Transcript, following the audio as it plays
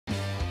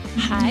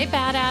Hi,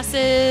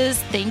 badasses.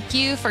 Thank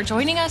you for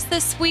joining us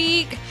this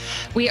week.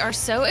 We are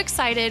so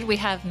excited. We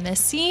have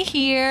Missy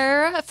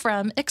here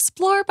from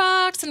Explor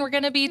Box, and we're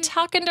going to be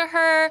talking to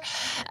her.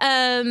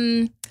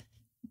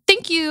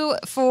 Thank you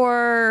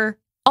for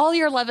all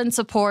your love and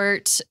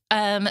support.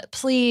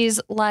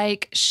 Please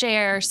like,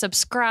 share,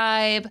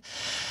 subscribe,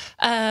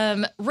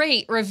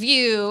 rate,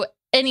 review,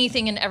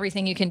 anything and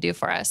everything you can do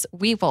for us.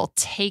 We will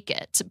take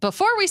it.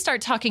 Before we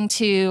start talking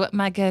to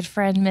my good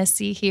friend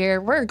Missy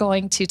here, we're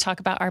going to talk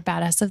about our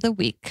Badass of the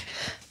Week.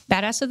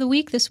 Badass of the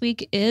Week this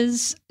week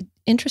is,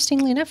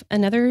 interestingly enough,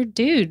 another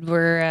dude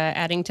we're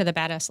adding to the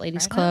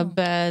Badassladies Club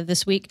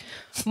this week.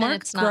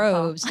 Mark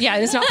Groves. Yeah,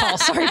 it's not Paul.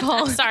 Sorry,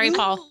 Paul. Sorry,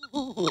 Paul.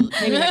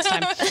 Maybe next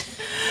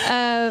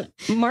time.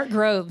 Mark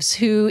Groves,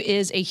 who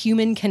is a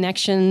human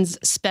connections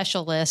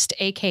specialist,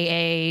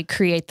 aka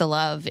Create the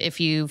Love, if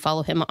you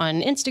follow him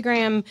on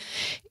Instagram,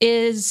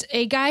 is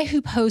a guy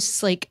who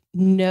posts like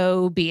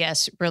no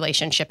BS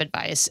relationship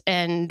advice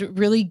and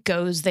really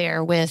goes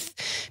there with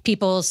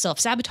people's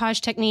self-sabotage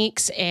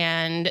techniques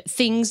and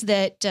things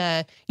that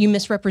you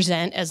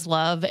misrepresent as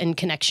love and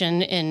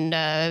connection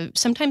in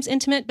sometimes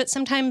intimate, but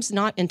sometimes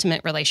not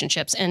intimate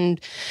relationships. And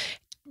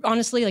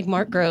honestly, like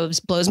Mark Groves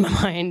blows my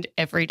mind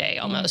every day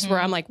almost, where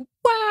I'm like,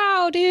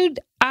 wow, dude,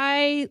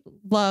 I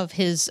love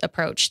his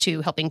approach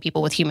to helping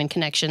people with human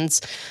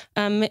connections.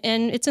 And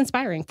it's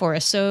inspiring for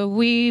us. So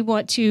we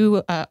want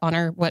to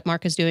honor what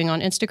Mark is doing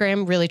on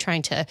Instagram, really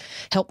trying to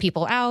help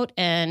people out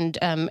and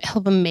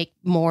help them make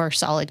more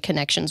solid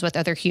connections with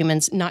other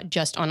humans, not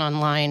just on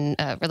online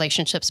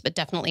relationships, but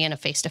definitely in a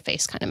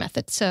face-to-face kind of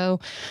method. So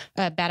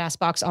Badass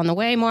Box on the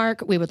way,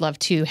 Mark. We would love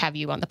to have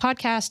you on the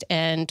podcast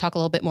and talk a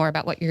little bit more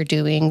about what you're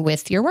doing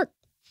with your work.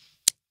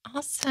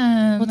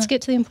 Awesome. Let's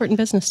get to the important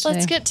business today.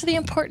 Let's get to the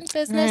important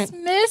business.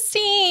 Right.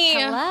 Missy.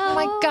 Hello. Oh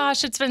my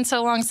gosh, it's been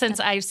so long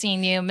since I've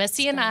seen you.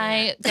 Missy and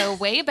I go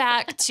way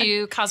back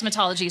to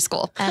cosmetology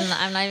school. And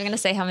I'm not even going to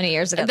say how many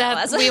years ago that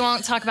was. We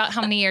won't talk about how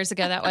many years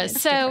ago that was.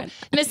 So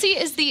Missy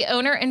is the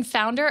owner and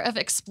founder of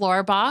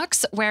Explor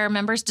Box, where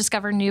members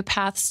discover new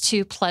paths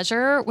to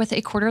pleasure with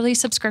a quarterly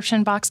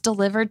subscription box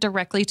delivered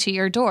directly to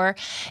your door,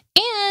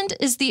 and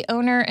is the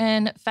owner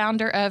and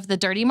founder of the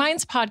Dirty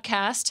Minds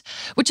podcast,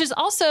 which is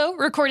also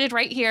recorded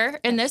right here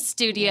in this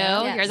studio.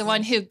 Yes. You're the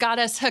one who got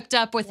us hooked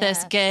up with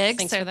this gig.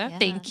 Thanks for that.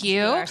 Thank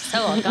you. You are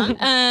so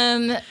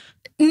welcome.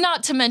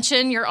 Not to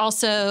mention, you're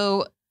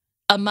also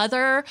a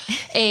mother,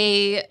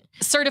 a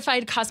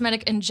certified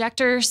cosmetic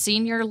injector,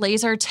 senior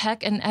laser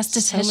tech, and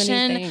esthetician. So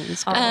many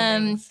things.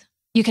 Things.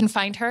 You can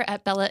find her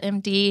at Bella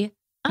MD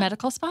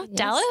Medical Spa, yes,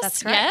 Dallas.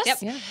 That's correct.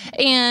 Yes. Yep.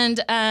 Yeah.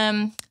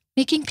 And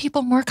making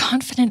people more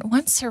confident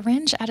one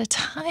syringe at a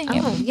time.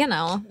 Oh, you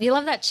know, you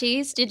love that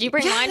cheese. Did you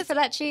bring mine for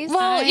that cheese?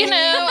 Well, you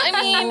know,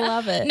 I mean, I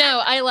love it.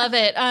 No, I love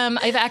it.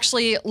 I've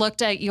actually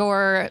looked at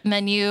your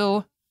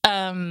menu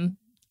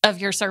of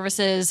your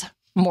services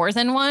more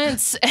than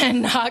once,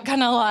 and not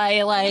gonna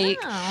lie, like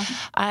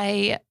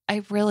I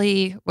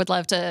really would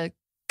love to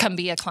come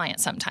be a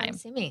client sometime.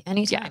 See me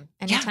anytime.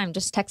 Yeah. Anytime. Yeah.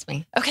 Just text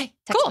me. Okay,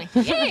 Text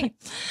cool. me. Yay.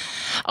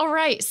 All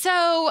right.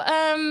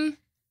 So,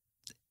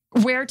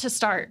 where to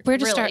start? Where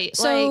to start?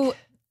 So like,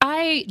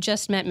 I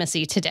just met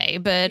Missy today,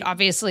 but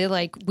obviously,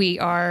 like, we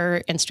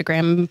are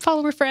Instagram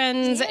follower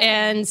friends,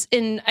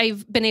 and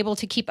I've been able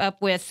to keep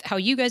up with how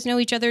you guys know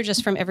each other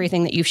just from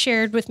everything that you've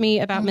shared with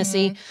me about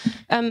Missy.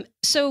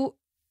 So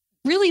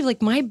really,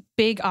 like, my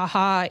big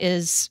aha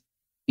is,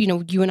 you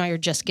know, you and I are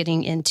just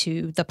getting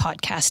into the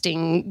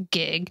podcasting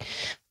gig,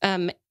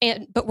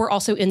 but we're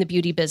also in the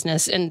beauty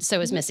business, and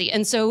so is Missy.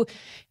 And so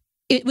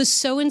it was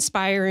so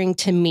inspiring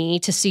to me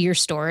to see your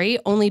story,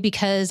 only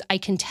because I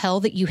can tell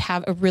that you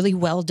have a really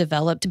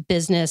well-developed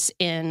business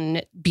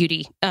in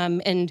beauty,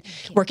 and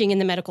working in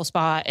the medical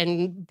spa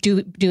and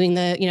doing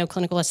the, you know,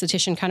 clinical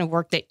esthetician kind of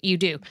work that you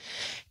do.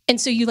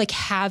 And so you like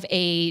have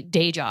a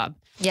day job.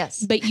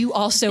 Yes. But you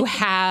also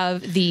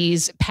have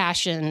these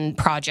passion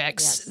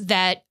projects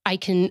that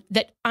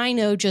I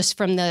know just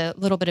from the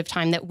little bit of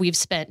time that we've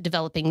spent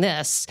developing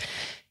this.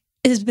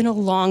 It has been a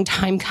long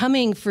time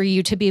coming for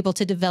you to be able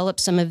to develop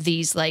some of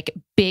these like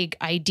big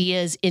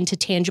ideas into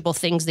tangible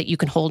things that you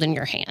can hold in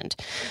your hand.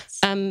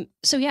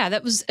 So yeah,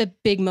 that was a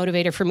big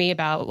motivator for me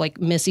about like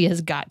Missy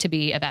has got to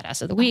be a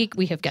Badass of the Week.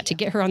 We have got to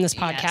get her on this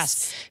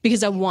podcast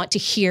because I want to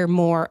hear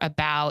more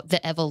about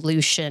the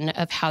evolution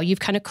of how you've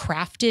kind of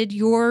crafted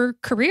your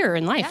career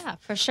in life. Yeah,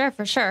 for sure.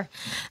 For sure.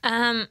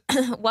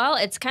 Well,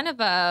 it's kind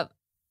of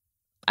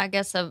I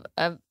guess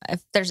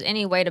if there's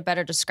any way to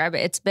better describe it,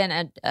 it's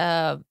been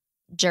a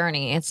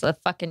journey. It's a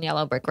fucking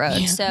yellow brick road.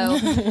 Yeah. So,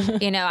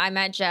 you know, I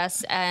met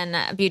Jess in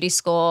beauty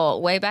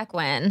school way back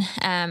when,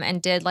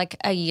 and did like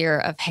a year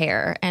of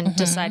hair and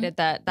decided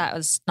that that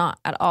was not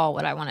at all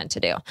what I wanted to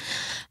do.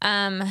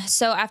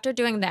 So after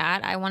doing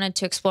that, I wanted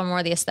to explore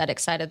more the aesthetic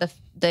side of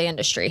the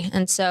industry.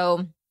 And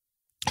so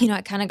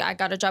I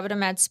got a job at a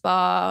med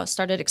spa,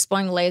 started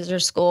exploring laser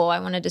school. I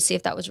wanted to see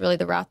if that was really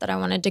the route that I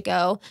wanted to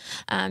go.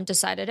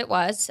 Decided it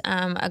was.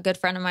 A good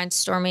friend of mine,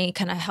 Stormy,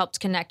 kind of helped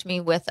connect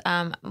me with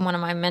one of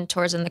my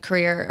mentors in the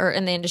career or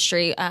in the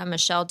industry,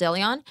 Michelle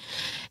DeLeon.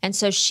 And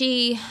so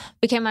she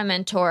became my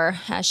mentor.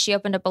 She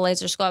opened up a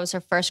laser school. I was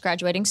her first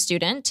graduating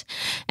student.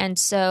 And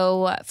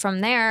so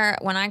from there,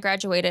 when I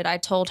graduated, I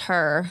told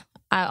her,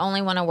 I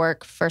only want to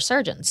work for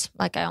surgeons.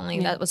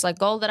 That was like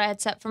goal that I had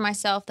set for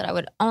myself, that I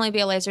would only be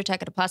a laser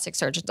tech at a plastic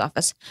surgeon's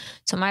office.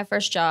 So my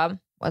first job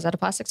was at a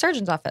plastic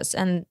surgeon's office.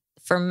 And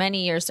for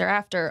many years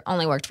thereafter,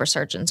 only worked for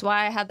surgeons.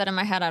 Why I had that in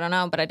my head, I don't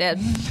know, but I did.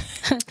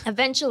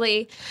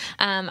 Eventually,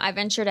 I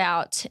ventured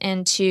out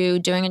into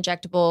doing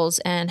injectables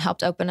and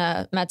helped open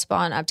a med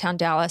spa in Uptown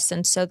Dallas.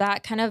 And so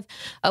that kind of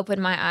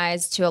opened my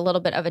eyes to a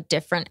little bit of a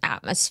different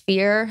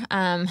atmosphere.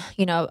 A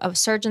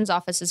surgeon's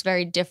office is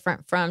very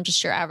different from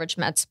just your average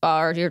med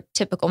spa or your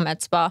typical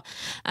med spa.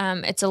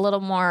 It's a little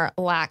more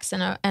lax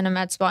in a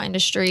med spa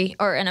industry,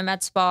 or in a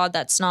med spa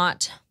that's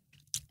not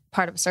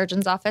part of a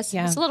surgeon's office.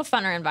 Yeah. It's a little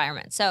funner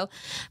environment. So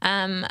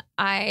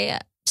I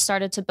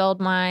started to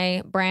build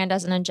my brand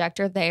as an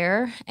injector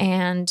there.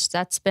 And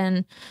that's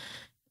been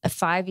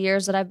 5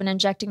 years that I've been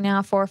injecting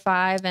now, 4 or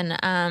 5.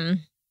 And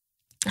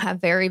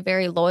have very,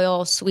 very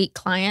loyal, sweet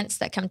clients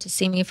that come to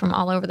see me from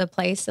all over the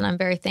place. And I'm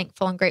very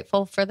thankful and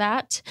grateful for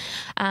that.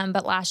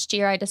 But last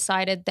year I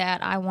decided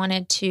that I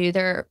wanted to,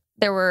 there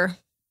were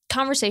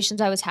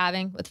conversations I was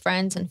having with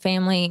friends and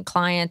family and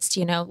clients,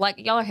 like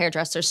y'all are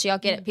hairdressers. So y'all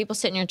get it. People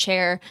sit in your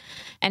chair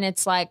and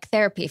it's like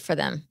therapy for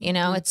them.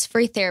 It's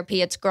free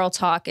therapy. It's girl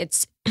talk.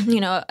 It's,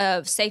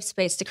 a safe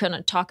space to kind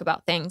of talk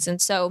about things.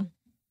 And so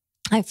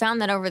I found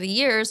that over the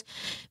years,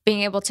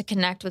 being able to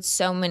connect with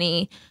so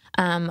many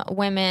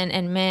women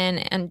and men,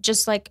 and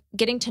just like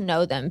getting to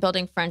know them,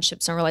 building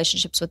friendships and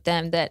relationships with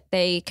them, that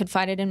they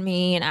confided in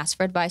me and asked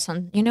for advice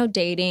on,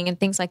 dating and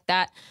things like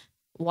that.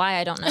 Why,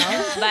 I don't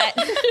know, but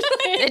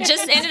it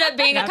just ended up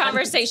being a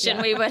conversation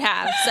we would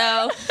have.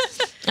 So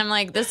I'm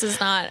like, this is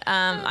not,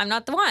 I'm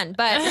not the one,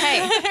 but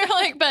hey. You're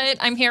like, but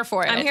I'm here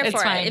for it. I'm here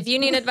for it. If you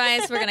need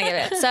advice, we're going to give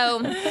it.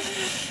 So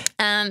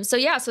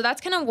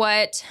that's kind of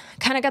what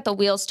kind of got the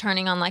wheels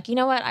turning on, like,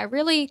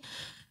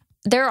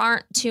 there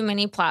aren't too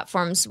many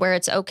platforms where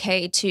it's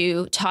okay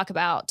to talk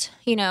about,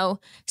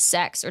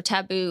 sex or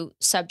taboo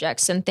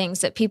subjects and things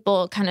that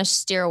people kind of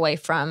steer away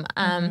from.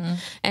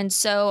 And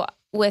so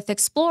with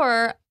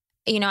Explor,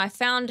 I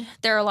found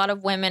there are a lot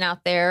of women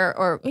out there,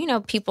 or,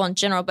 people in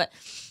general, but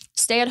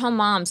stay-at-home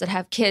moms that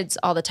have kids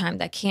all the time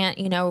that can't,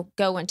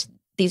 go into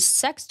these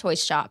sex toy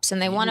shops,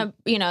 and they want to,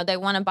 they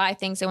want to buy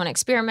things, they want to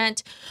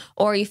experiment,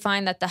 or you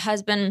find that the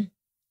husband,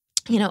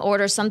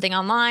 orders something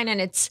online and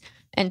it's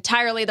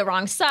entirely the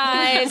wrong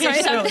size or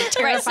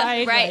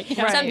something, right.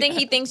 Something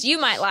he thinks you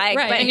might like,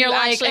 but and you're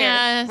like,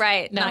 not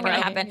going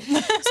to happen.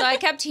 So I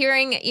kept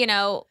hearing,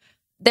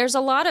 there's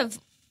a lot of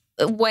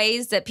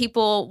ways that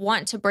people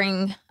want to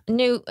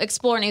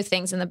explore new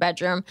things in the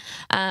bedroom,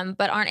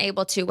 but aren't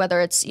able to, whether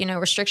it's,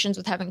 restrictions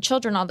with having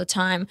children all the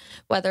time,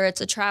 whether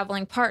it's a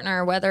traveling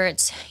partner, whether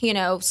it's,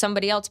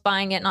 somebody else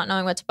buying it, not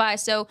knowing what to buy.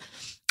 So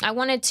I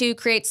wanted to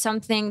create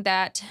something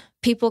that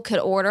people could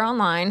order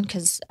online,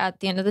 because at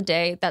the end of the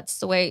day, that's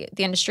the way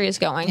the industry is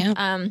going.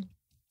 Yeah.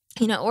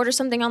 Order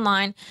something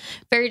online,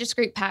 very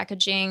discreet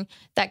packaging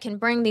that can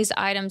bring these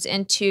items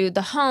into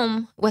the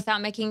home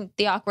without making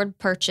the awkward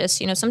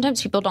purchase.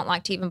 Sometimes people don't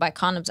like to even buy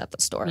condoms at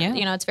the store. Yeah.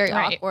 It's very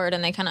awkward,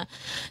 and they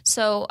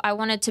so I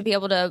wanted to be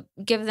able to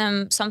give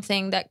them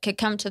something that could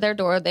come to their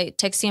door. It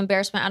takes the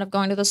embarrassment out of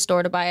going to the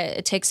store to buy it.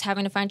 It takes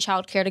having to find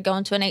childcare to go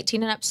into an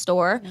 18 and up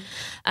store.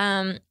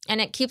 And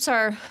it keeps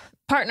our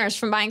partners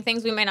from buying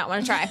things we may not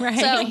want to try.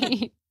 So,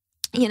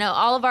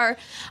 all of our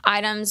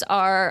items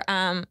are,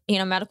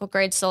 medical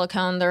grade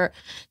silicone. The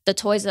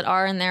toys that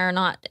are in there are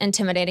not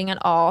intimidating at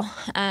all.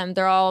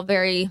 They're all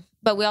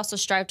but we also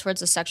strive towards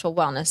the sexual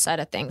wellness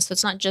side of things. So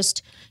it's not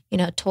just,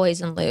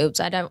 toys and lubes.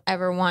 I don't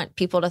ever want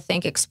people to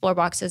think Explor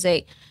Box is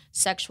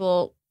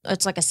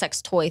it's like a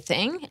sex toy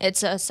thing.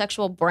 It's a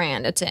sexual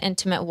brand. It's an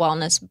intimate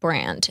wellness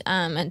brand.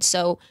 And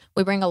so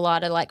we bring a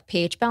lot of like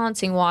pH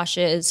balancing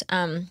washes,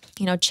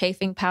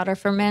 chafing powder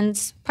for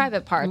men's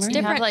private parts.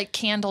 Different have like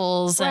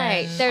candles.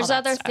 Right. There's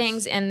other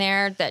things in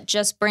there that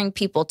just bring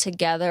people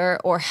together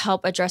or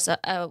help address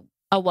a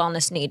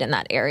wellness need in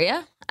that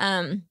area.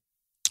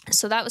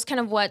 So that was kind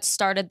of what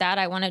started that.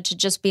 I wanted to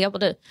just be able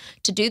to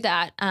do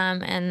that.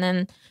 And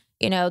then,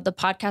 the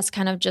podcast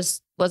kind of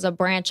just was a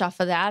branch off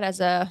of that as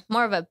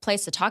more of a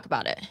place to talk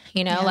about it.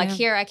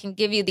 Here I can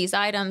give you these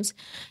items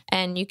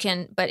and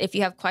but if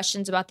you have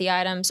questions about the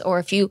items, or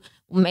if you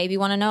maybe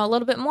want to know a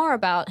little bit more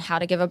about how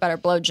to give a better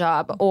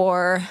blowjob,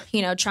 or,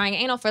 trying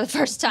anal for the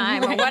first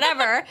time or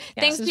whatever,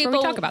 things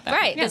people talk about that.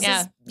 Right.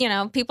 Yeah. This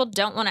is, people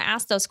don't want to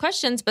ask those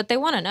questions, but they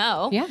want to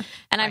know. Yeah.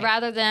 And I'd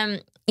rather them,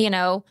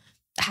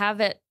 have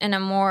it in a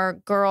more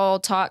girl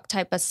talk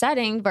type of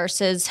setting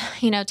versus,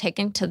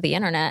 taking to the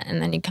internet, and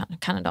then you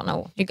kind of don't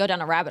know, you go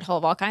down a rabbit hole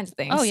of all kinds of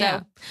things. Oh,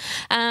 yeah.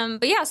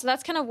 So, so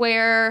that's kind of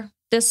where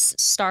this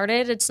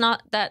started. It's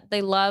not that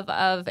the love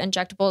of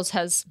injectables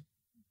has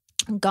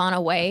gone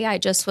away. I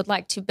just would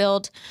like to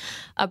build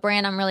a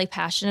brand I'm really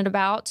passionate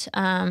about,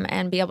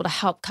 and be able to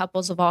help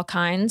couples of all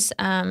kinds,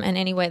 in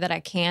any way that I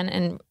can.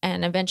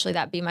 And eventually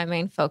that be my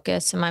main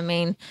focus and my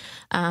main,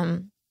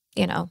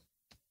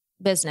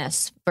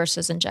 business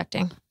versus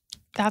injecting.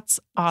 That's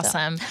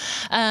awesome.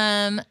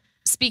 So.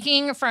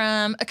 Speaking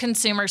from a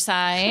consumer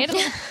side,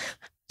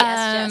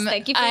 yes,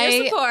 thank you for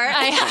your support.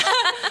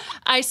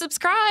 I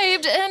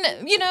subscribed, and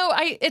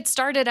it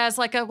started as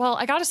like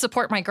I got to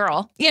support my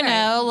girl.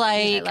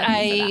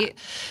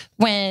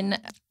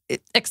 When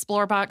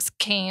Explor Box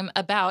came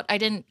about, I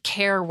didn't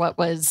care what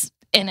was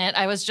in it.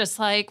 I was just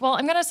like, well,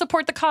 I'm going to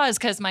support the cause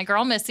because my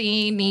girl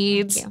Missy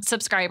needs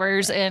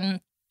subscribers, and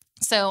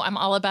so I'm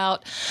all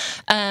about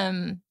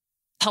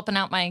helping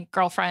out my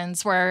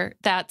girlfriends where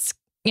that's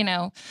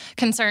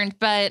concerned.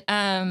 But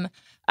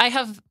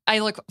I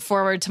look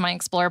forward to my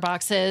Explor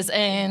boxes,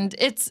 and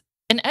it's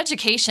an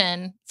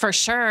education for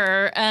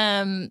sure.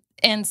 And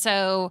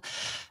so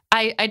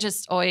I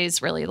just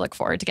always really look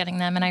forward to getting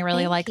them, and I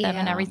really like them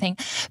and everything.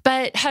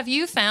 But have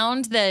you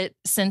found that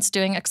since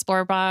doing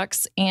Explor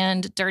Box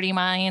and Dirty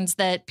Minds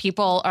that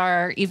people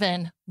are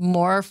even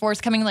more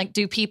forthcoming? Like,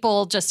 do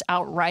people just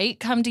outright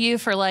come to you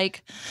for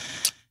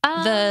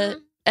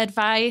the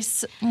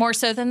advice more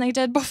so than they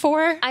did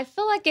before? I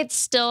feel like it's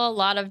still a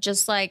lot of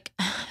just like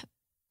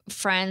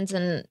friends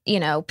and,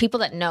 people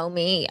that know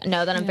me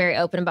know that I'm very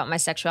open about my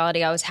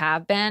sexuality. I always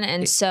have been.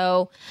 And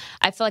so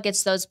I feel like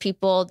it's those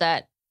people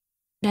that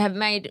have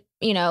made,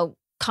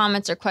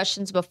 comments or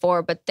questions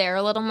before, but they're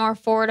a little more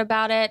forward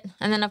about it.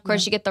 And then of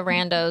course you get the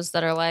randos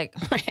that are like,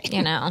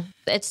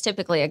 it's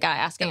typically a guy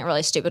asking a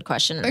really stupid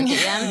question in the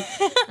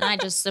DM. And I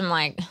just am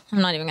like,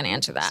 I'm not even going to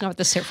answer that. That's not what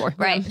this is here for.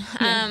 Right.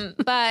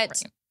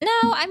 But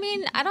no, I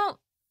mean, I don't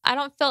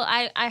feel,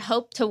 I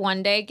hope to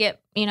one day get,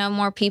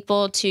 more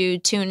people to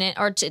tune in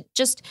or to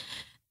just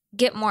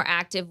get more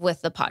active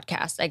with the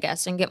podcast, I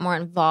guess, and get more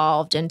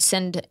involved and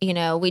send,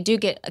 we do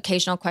get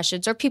occasional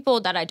questions, or people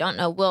that I don't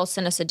know will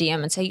send us a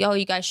DM and say, yo,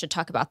 you guys should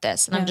talk about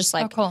this. And I'm just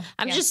like, cool.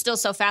 I'm just still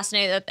so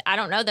fascinated that I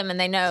don't know them and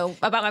they know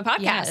about my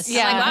podcast. Yes.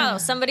 I'm like, wow,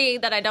 somebody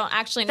that I don't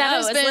actually know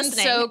is listening. That has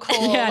been so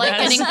cool.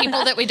 Getting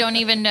people that we don't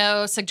even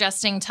know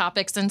suggesting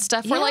topics and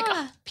stuff. We're like,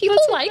 people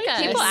like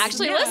us. People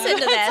actually listen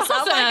to this. Awesome.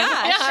 Oh my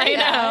gosh. I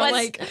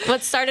know.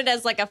 What started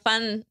as like a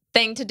fun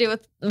thing to do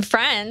with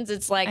friends,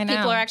 it's like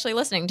people are actually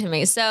listening to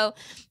me. So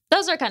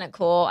those are kind of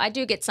cool. I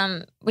do get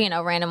some,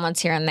 random ones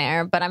here and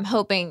there, but I'm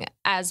hoping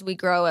as we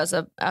grow as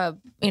a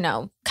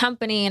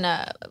company and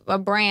a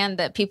brand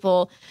that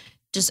people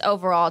just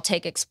overall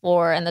take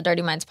Explor and the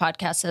Dirty Minds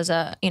podcast as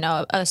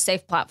a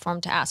safe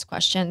platform to ask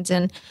questions.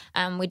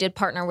 And we did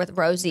partner with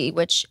Rosie,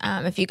 which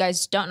if you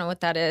guys don't know what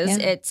that is,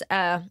 it's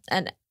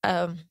an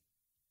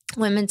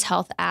women's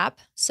health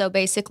app. So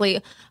basically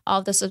all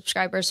of the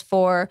subscribers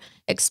for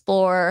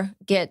Explor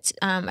get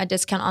a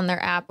discount on their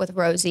app with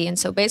Rosie. And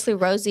so basically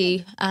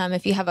Rosie,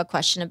 if you have a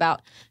question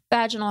about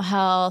vaginal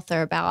health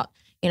or about,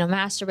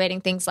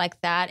 masturbating, things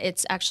like that,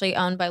 it's actually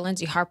owned by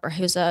Lindsay Harper,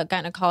 who's a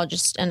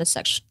gynecologist and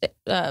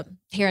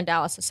here in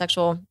Dallas, a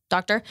sexual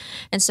doctor.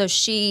 And so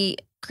she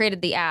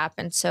created the app.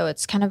 And so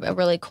it's kind of a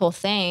really cool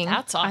thing.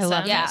 That's awesome. I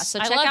love Yeah. So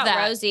check out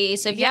Rosie.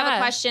 So if you have a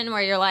question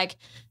where you're like,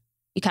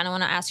 you kind of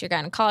want to ask your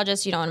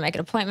gynecologist, you don't want to make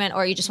an appointment,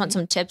 or you just want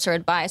some tips or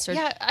advice.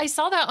 I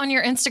saw that on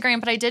your Instagram,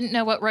 but I didn't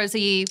know what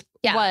Rosie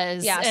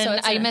was. Yeah, so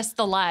I missed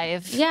the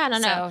live. Yeah, no.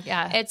 So,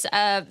 yeah. It's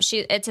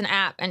an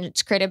app, and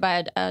it's created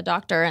by a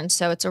doctor, and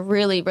so it's a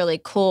really,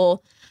 really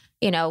cool,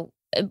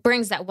 it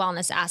brings that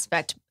wellness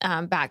aspect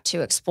back to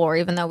Explor.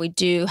 Even though we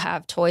do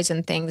have toys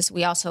and things,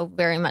 we also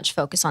very much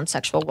focus on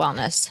sexual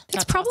wellness.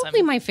 It's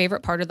probably my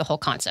favorite part of the whole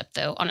concept,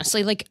 though,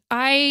 honestly. Like,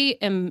 I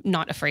am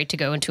not afraid to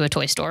go into a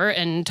toy store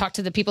and talk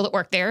to the people that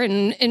work there.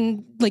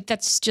 And like,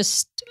 that's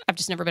just, I've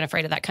just never been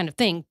afraid of that kind of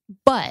thing.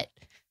 But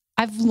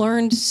I've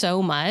learned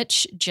so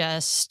much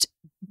just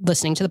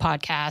listening to the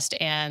podcast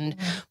and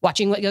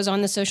watching what goes on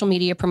in the social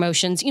media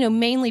promotions,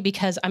 mainly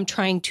because I'm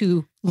trying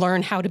to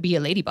learn how to be a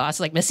lady boss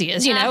like Missy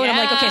is, and I'm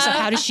like, okay, so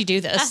how does she do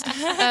this?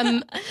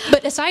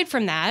 But aside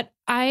from that,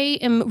 I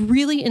am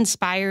really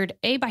inspired,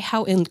 by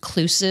how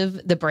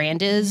inclusive the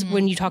brand is.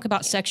 When you talk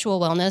about sexual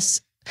wellness,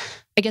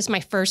 I guess my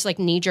first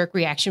knee-jerk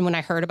reaction when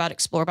I heard about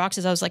Explor Box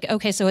is I was like,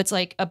 okay, so it's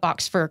like a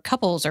box for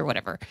couples or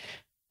whatever.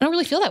 I don't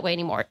really feel that way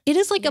anymore. It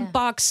is like a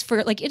box for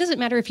it doesn't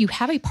matter if you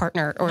have a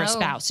partner or a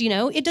spouse,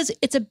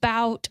 it's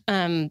about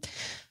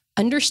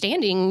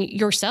understanding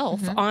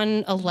yourself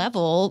on a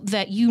level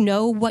that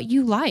what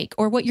you like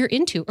or what you're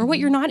into or what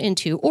you're not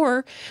into.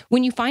 Or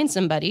when you find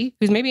somebody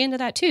who's maybe into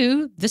that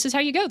too, this is how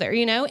you go there,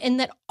 and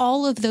that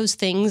all of those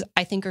things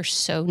I think are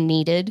so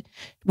needed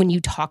when you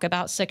talk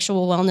about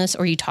sexual wellness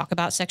or you talk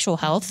about sexual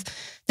health,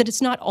 that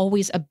it's not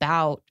always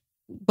about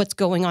what's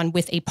going on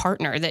with a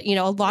partner. That, you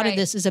know, a lot of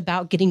this is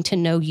about getting to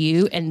know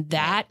you, and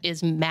that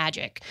is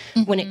magic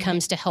when it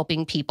comes to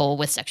helping people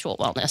with sexual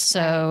wellness.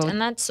 So,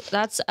 and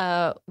that's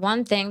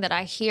one thing that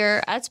I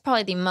hear. That's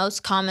probably the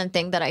most common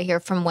thing that I hear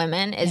from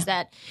women is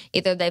that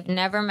either they've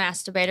never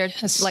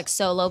masturbated like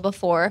solo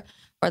before,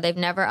 or they've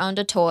never owned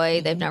a toy,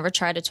 they've never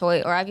tried a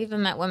toy, or I've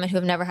even met women who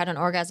have never had an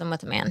orgasm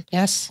with a man.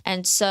 Yes.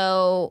 And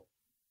so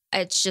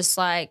it's just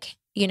like,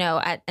 you know,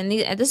 and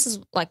this is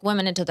like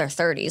women into their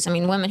 30s. I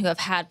mean, women who have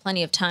had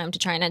plenty of time to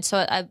try. And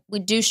so we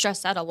do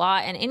stress that a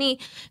lot. And any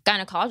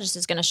gynecologist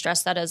is going to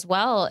stress that as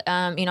well.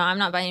 You know, I'm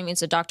not by any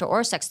means a doctor or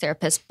a sex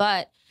therapist,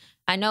 but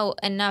I know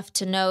enough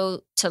to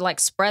know to like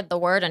spread the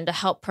word and to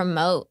help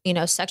promote, you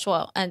know,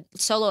 sexual and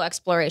solo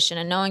exploration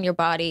and knowing your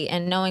body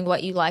and knowing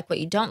what you like, what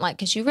you don't like,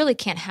 because you really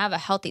can't have a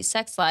healthy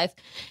sex life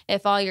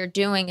if all you're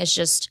doing is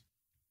just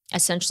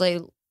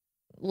essentially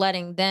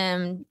letting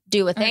them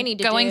do what they need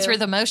to do. Going through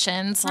the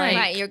motions. Like,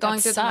 right. You're going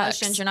through the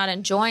motions. You're not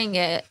enjoying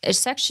it.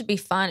 Sex should be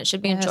fun. It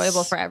should be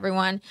enjoyable for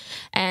everyone.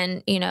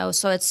 And, you know,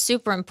 so it's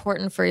super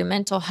important for your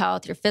mental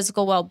health, your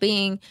physical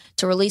well-being,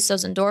 to release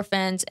those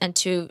endorphins and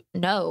to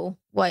know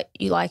what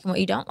you like and what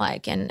you don't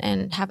like,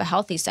 and have a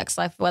healthy sex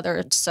life, whether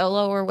it's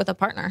solo or with a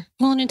partner.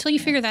 Well, and until you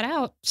figure that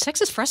out,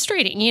 sex is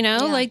frustrating, you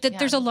know, like that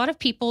there's a lot of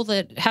people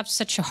that have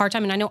such a hard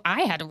time. And I know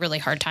I had a really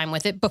hard time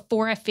with it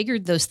before I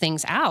figured those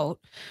things out,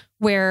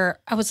 where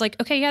I was like,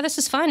 okay, yeah, this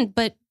is fun,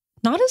 but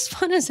not as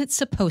fun as it's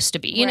supposed to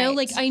be. You know,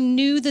 like I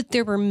knew that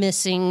there were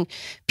missing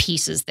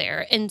pieces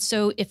there. And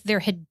so if there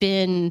had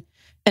been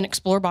an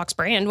Explor box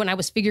brand when I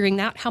was figuring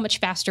out, how much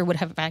faster would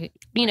have I,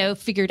 you know,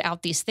 figured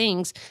out these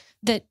things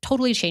that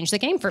totally changed the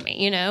game for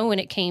me, you know, when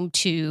it came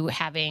to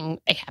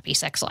having a happy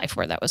sex life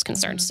where that was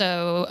concerned.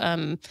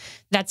 So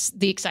that's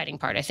the exciting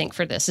part, I think,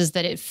 for this, is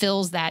that it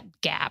fills that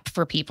gap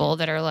for people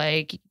that are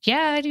like,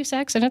 yeah, I do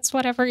sex and it's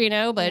whatever, you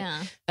know, but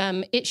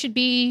it should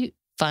be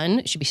fun.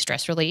 It should be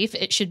stress relief.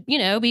 It should, you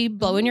know, be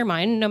blowing your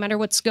mind no matter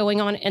what's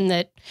going on. And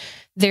that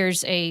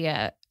there's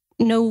a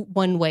no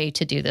one way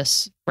to do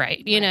this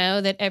right. You know,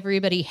 that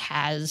everybody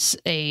has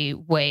a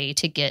way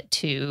to get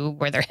to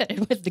where they're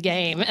headed with the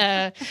game.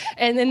 And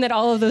then that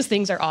all of those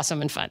things are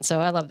awesome and fun. So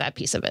I love that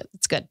piece of it.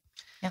 It's good.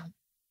 Yeah.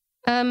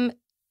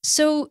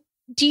 So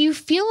do you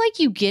feel like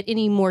you get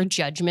any more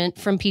judgment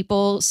from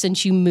people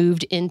since you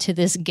moved into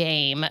this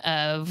game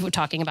of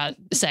talking about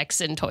sex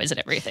and toys and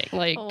everything?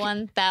 Like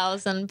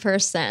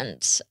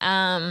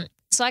 1000%.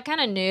 So I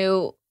kind of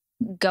knew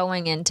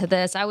going into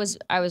this. I was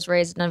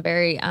raised in a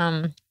very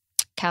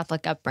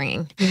Catholic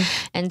upbringing,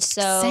 and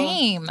so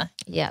same.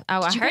 Yeah.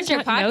 Oh, I heard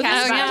your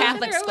podcast about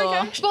Catholic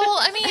school. Well,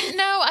 I mean,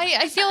 no,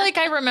 I feel like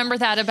I remember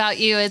that about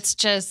you. It's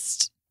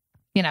just,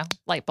 you know,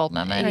 light bulb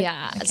moment.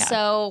 Yeah. Okay.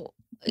 So,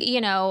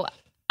 you know,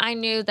 I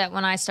knew that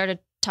when I started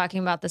talking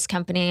about this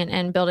company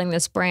and building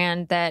this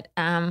brand, that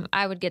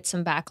I would get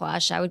some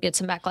backlash. I would get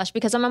some backlash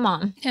because I'm a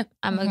mom. Yeah.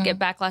 I'm gonna get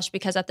backlash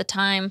because at the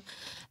time,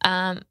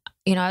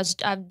 you know,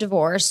 I've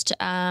divorced.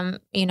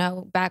 You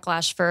know,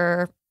 backlash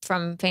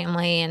from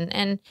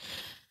family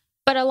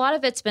but a lot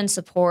of it's been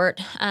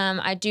support.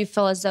 I do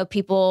feel as though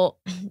people,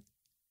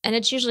 and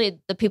it's usually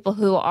the people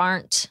who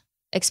aren't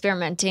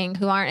experimenting,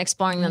 who aren't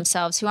exploring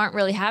themselves, who aren't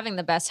really having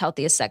the best,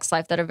 healthiest sex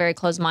life, that are very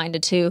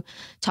closed-minded to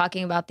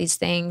talking about these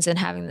things and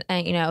having,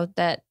 you know,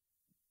 that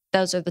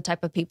those are the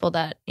type of people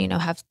that, you know,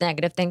 have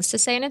negative things to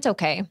say, and it's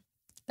okay.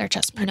 They're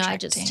just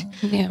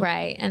projecting.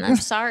 Right. And I'm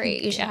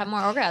sorry. You should have more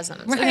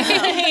orgasms. Right.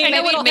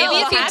 Maybe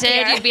if you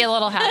did, you'd be a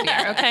little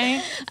happier. Okay.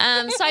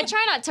 So I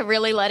try not to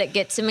really let it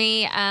get to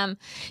me.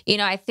 You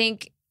know, I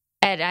think,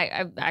 and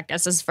I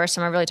guess this is the first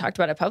time I really talked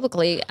about it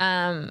publicly.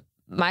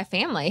 My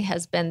family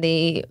has been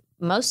the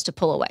most to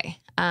pull away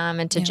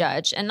and to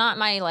judge, and not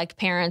my like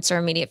parents or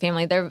immediate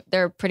family.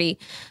 They're pretty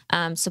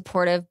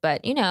supportive,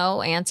 but you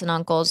know, aunts and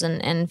uncles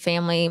and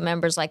family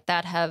members like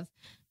that have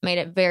made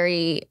it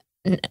very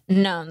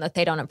known that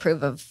they don't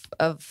approve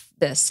of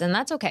this, and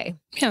that's okay.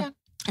 Yeah.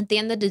 At the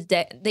end of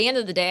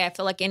the day, I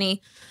feel like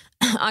any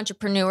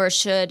entrepreneur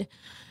should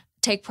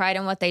take pride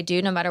in what they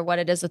do, no matter what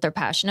it is that they're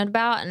passionate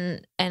about.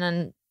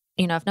 And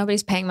you know, if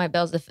nobody's paying my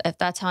bills, if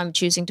that's how I'm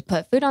choosing to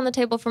put food on the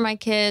table for my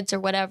kids or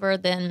whatever,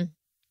 then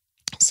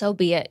so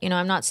be it. You know,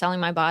 I'm not selling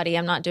my body.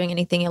 I'm not doing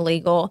anything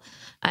illegal.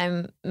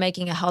 I'm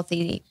making a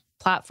healthy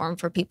platform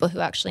for people who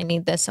actually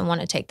need this and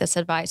want to take this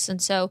advice. And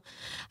so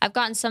I've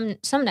gotten some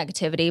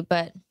negativity,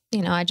 but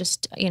you know, I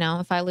just, you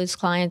know, if I lose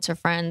clients or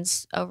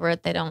friends over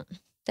it, they don't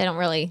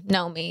really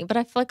know me. But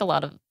I feel like a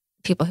lot of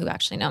people who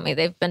actually know me,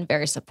 they've been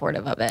very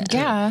supportive of it.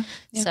 Yeah.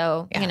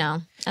 So, you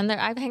know, and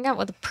I hang out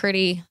with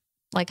pretty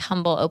like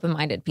humble,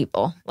 open-minded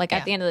people. Like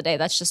at the end of the day,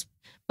 that's just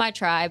my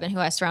tribe and who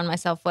I surround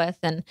myself with.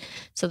 And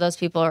so those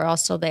people are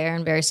also there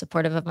and very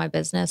supportive of my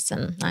business.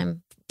 And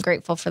I'm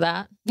grateful for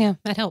that. Yeah,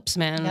 that helps,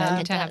 man.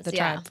 To have the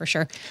tribe for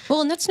sure.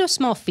 Well, and that's no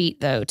small feat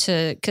though,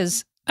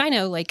 because I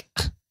know like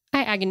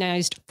I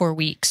agonized for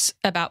weeks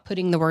about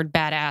putting the word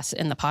badass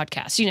in the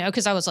podcast, you know,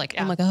 because I was like,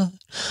 oh my God,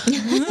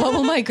 what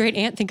will my great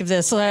aunt think of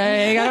this?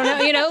 Like, I don't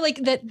know, you know, like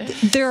that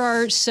there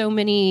are so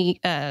many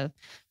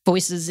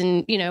voices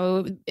in, you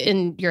know,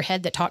 in your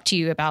head that talk to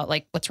you about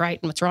like what's right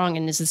and what's wrong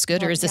and is this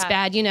good or is this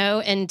bad, you know,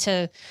 and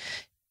to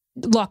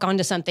lock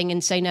onto something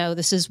and say, no,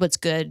 this is what's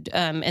good,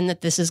 and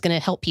that this is going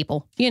to help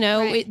people, you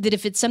know, that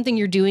if it's something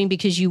you're doing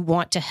because you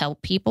want to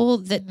help people,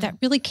 that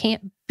really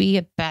can't be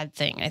a bad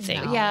thing, I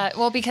think. No. Yeah.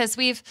 Well, because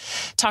we've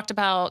talked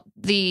about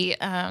the,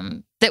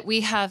 that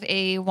we have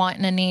a want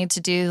and a need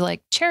to do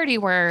like charity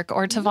work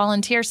or to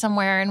volunteer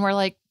somewhere. And we're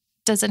like,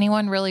 does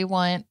anyone really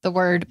want the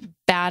word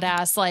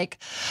badass like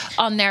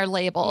on their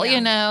label,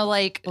 you know,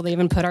 like, will they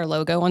even put our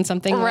logo on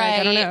something?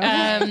 Right. Like,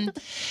 I don't know.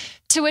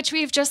 To which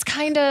we've just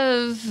kind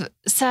of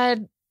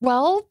said,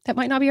 well, that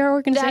might not be our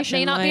organization. That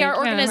may not be our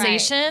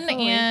organization. Yeah, right.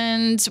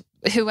 And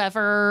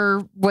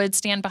whoever would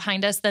stand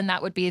behind us, then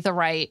that would be the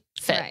right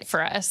fit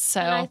for us. So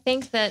and I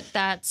think that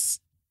that's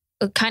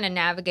kind of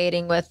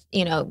navigating with,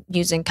 you know,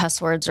 using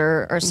cuss words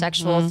or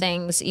sexual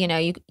things. You know,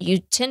 you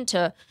tend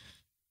to,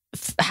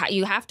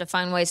 you have to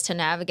find ways to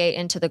navigate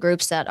into the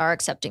groups that are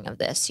accepting of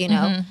this, you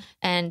know?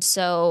 And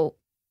so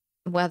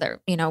whether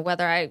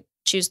I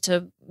choose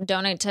to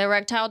donate to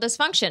erectile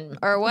dysfunction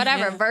or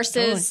whatever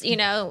versus, you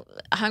know,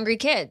 hungry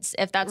kids.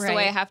 If that's the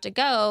way I have to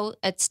go,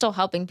 it's still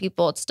helping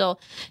people. It's still,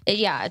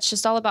 it's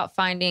just all about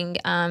finding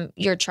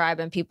your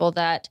tribe and people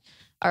that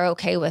are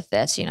okay with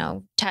this. You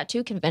know,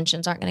 tattoo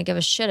conventions aren't going to give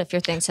a shit if your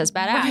thing says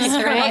badass.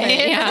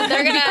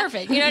 They're going to,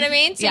 perfect. You know what I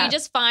mean? So you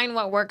just find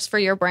what works for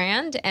your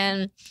brand.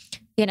 And,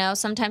 you know,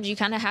 sometimes you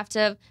kind of have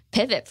to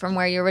pivot from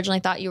where you originally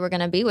thought you were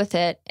going to be with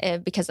it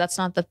because that's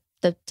not the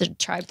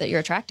tribe that you're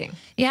attracting.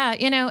 Yeah.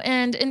 You know,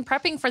 and in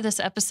prepping for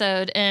this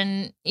episode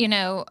and, you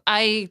know,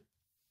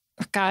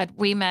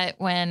 we met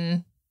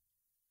when,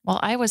 well,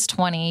 I was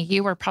 20,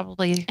 you were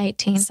probably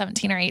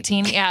 17 or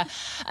 18. Yeah.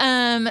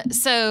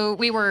 So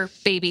we were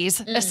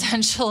babies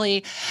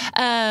essentially,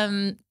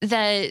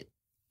 that,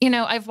 you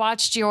know, I've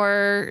watched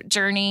your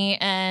journey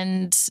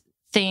and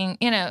thing,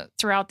 you know,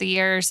 throughout the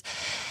years.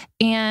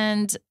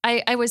 And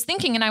I was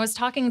thinking, and I was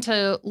talking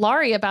to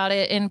Laurie about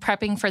it in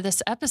prepping for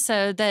this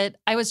episode, that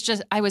I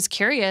was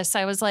curious.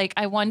 I was like,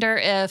 I wonder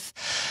if,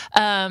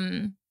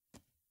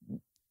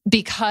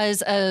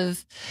 because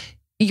of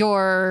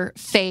your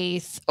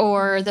faith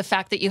or the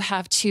fact that you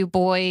have two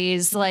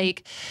boys,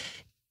 like,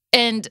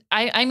 and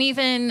I'm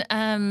even,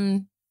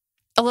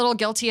 a little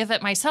guilty of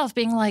it myself,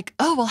 being like,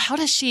 oh, well, how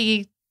does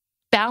she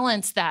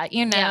balance that,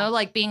 you know,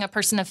 like being a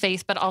person of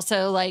faith, but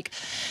also like,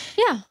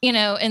 you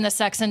know, in the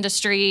sex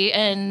industry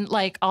and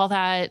like all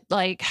that,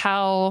 like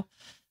how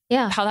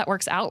that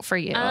works out for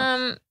you.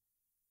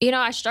 You know,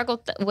 I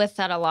struggled with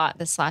that a lot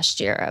this last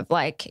year of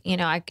like, you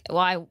know,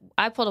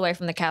 I pulled away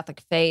from the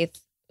Catholic faith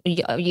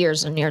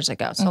years and years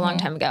ago, so a long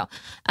time ago.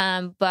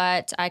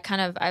 But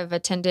I've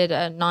attended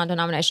a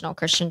non-denominational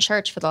Christian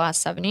church for the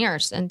last 7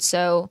 years. And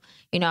so,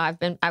 you know,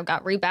 I've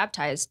got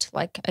rebaptized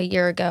like a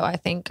year ago, I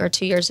think, or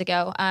 2 years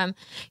ago.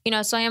 You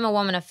know, so I am a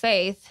woman of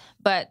faith,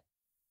 but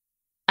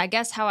I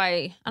guess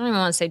I don't even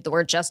want to say the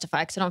word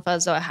justify, because I don't feel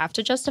as though I have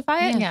to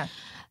justify it. Yeah.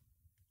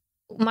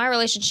 My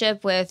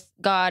relationship with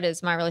God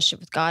is my relationship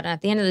with God. And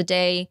at the end of the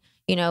day,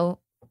 you know,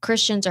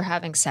 Christians are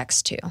having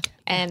sex too.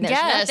 And there's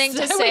nothing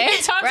to say. We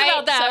talked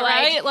about that, so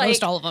right? Like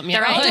most all of them.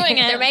 They're all doing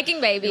it. They're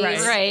making babies.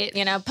 Right.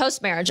 You know,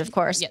 post-marriage, of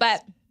course. Yes.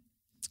 But,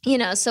 you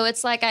know, so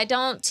it's like, I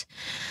don't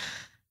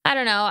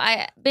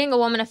know. Being a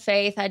woman of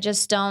faith, I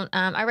just don't,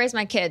 I raise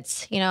my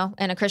kids, you know,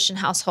 in a Christian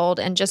household.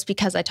 And just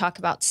because I talk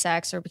about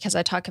sex or because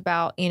I talk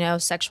about, you know,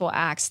 sexual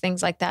acts,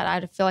 things like that,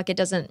 I feel like it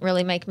doesn't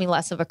really make me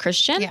less of a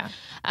Christian.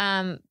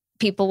 Yeah.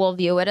 People will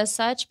view it as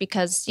such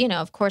because, you know,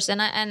 of course,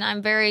 and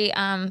I'm very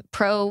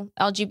pro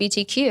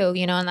LGBTQ,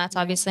 you know, and that's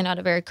obviously not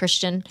a very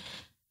Christian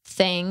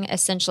thing,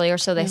 essentially, or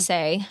so they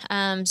say.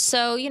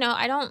 So, you know,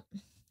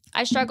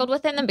 I struggled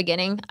with it in the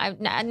beginning.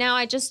 Now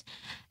I just,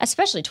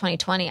 especially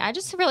 2020, I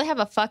just really have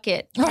a fuck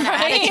it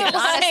attitude,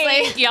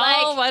 honestly.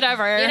 Y'all,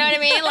 whatever. You know what I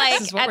mean?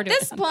 Like at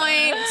this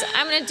point,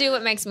 I'm going to do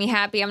what makes me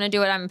happy. I'm going to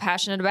do what I'm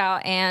passionate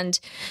about. And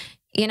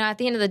you know, at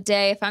the end of the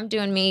day, if I'm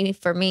doing me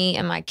for me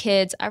and my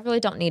kids, I really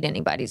don't need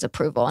anybody's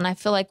approval. And I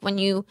feel like when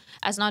you,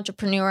 as an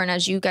entrepreneur and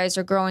as you guys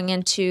are growing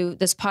into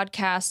this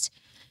podcast,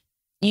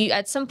 you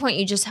at some point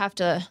you just have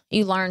to,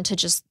 you learn to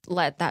just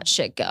let that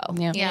shit go.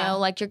 Yeah. You know,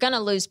 like you're going to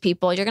lose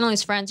people, you're going to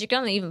lose friends, you're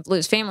going to even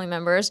lose family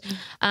members.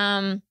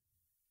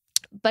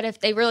 But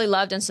if they really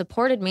loved and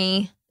supported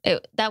me,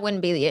 that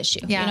wouldn't be the issue.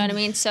 Yeah. You know what I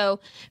mean?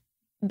 So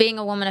being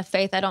a woman of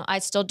faith, I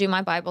still do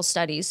my Bible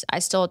studies. I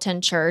still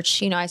attend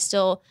church. You know, I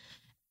still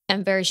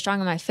am very strong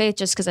in my faith.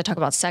 Just because I talk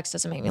about sex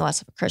doesn't make me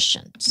less of a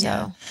Christian.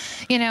 So,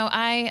 you know,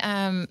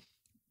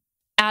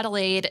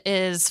 Adelaide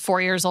is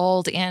 4 years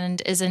old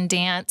and is in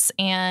dance,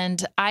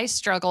 and I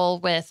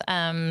struggle with,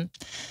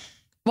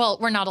 well,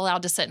 we're not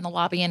allowed to sit in the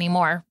lobby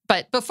anymore,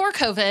 but before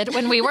COVID,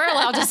 when we were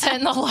allowed to sit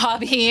in the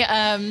lobby,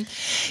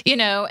 you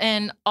know,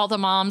 and all the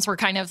moms were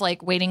kind of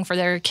like waiting for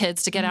their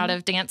kids to get out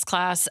of dance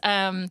class.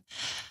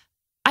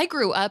 I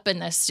grew up in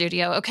this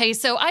studio. Okay.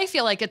 So I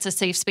feel like it's a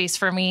safe space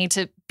for me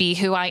to be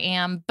who I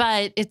am,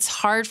 but it's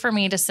hard for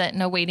me to sit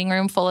in a waiting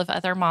room full of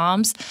other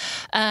moms.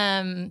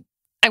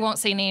 I won't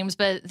say names,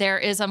 but there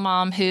is a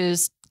mom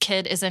whose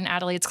kid is in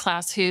Adelaide's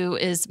class who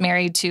is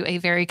married to a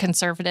very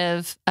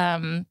conservative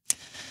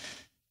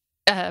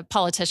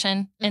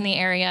politician in the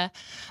area.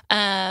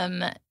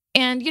 And,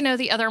 you know,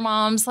 the other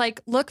moms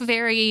like look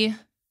very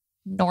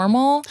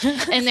normal.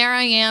 And there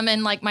I am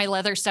in like my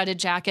leather studded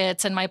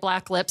jackets and my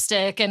black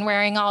lipstick and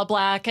wearing all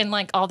black and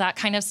like all that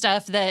kind of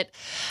stuff that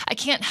I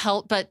can't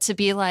help but to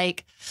be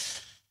like,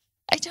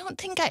 I don't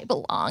think I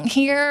belong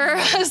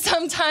here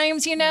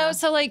sometimes, you know? Yeah.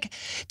 So like,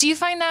 do you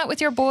find that with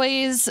your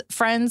boys'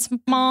 friends,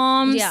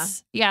 moms? Yeah.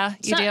 Yeah,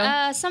 you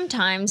do?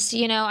 Sometimes,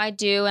 you know, I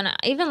do. And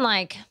even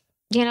like,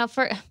 you know,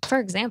 for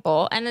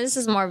example, and this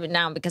is more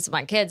now because of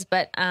my kids,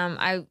 but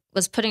I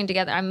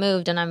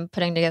moved and I'm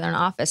putting together an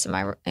office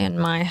in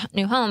my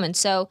new home. And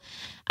so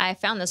I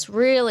found this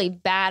really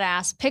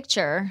badass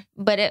picture,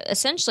 but it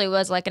essentially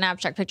was like an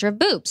abstract picture of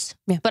boobs.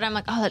 Yeah. But I'm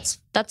like, oh,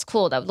 that's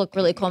cool. That would look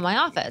really cool in my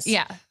office.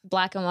 Yeah.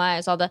 Black and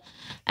white,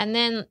 and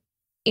then,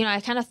 you know,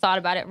 I kind of thought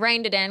about it,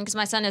 reined it in because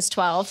my son is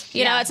 12.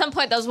 You know, at some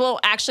point those will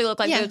actually look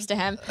like boobs to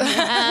him.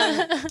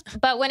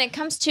 But when it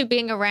comes to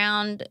being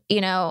around,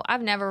 you know,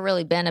 I've never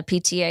really been a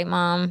PTA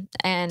mom.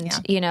 And,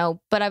 you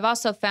know, but I've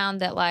also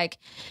found that like,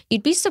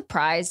 you'd be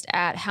surprised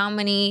at how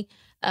many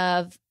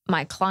of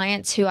my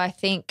clients who I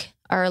think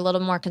are a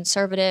little more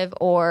conservative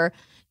or,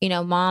 you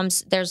know,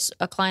 moms. There's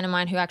a client of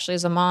mine who actually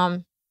is a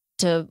mom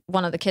to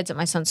one of the kids at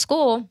my son's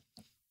school.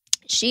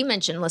 She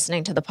mentioned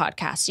listening to the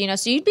podcast, you know,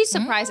 so you'd be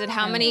surprised at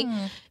how many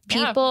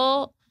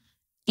people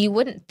you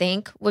wouldn't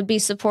think would be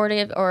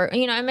supportive or,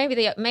 you know, and maybe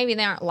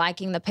they aren't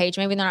liking the page.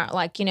 Maybe they're not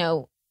like, you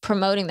know,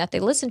 promoting that they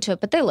listen to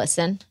it, but they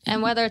listen.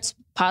 And whether it's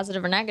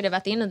positive or negative,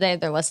 at the end of the day,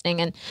 they're listening.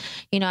 And,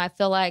 you know, I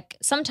feel like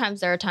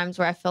sometimes there are times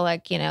where I feel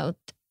like, you know,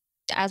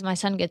 as my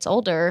son gets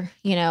older,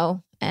 you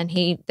know, and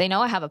they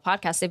know I have a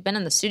podcast. They've been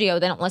in the studio.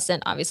 They don't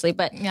listen, obviously,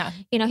 but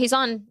you know, he's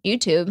on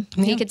YouTube.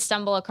 Yeah. He could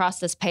stumble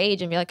across this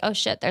page and be like, "Oh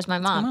shit, there's my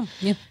mom."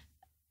 Yeah.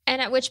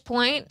 And at which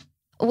point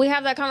we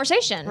have that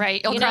conversation,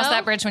 right? You'll cross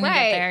that bridge when you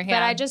get there.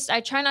 Yeah. But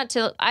I try not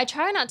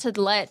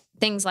to let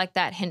things like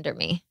that hinder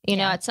me. You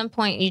know, at some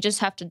point you just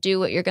have to do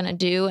what you're going to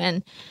do.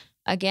 And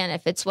again,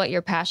 if it's what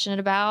you're passionate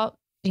about,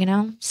 you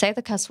know, say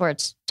the cuss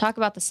words, talk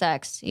about the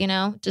sex. You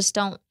know, just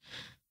don't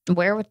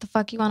wear what the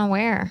fuck you want to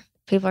wear.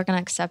 People are going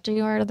to accept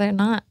you or they're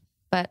not.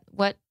 But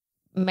what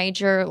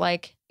major,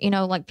 like, you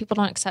know, like people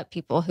don't accept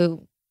people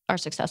who are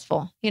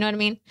successful. You know what I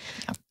mean?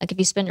 Yeah. Like if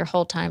you spend your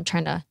whole time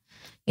trying to,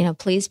 you know,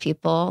 please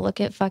people, look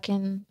at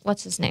fucking,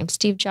 what's his name?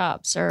 Steve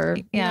Jobs or,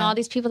 you know, all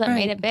these people that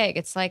made it big.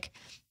 It's like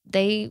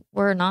they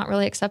were not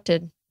really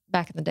accepted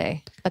back in the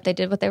day, but they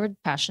did what they were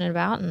passionate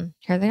about and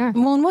here they are.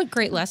 Well, and what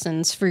great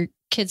lessons for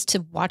kids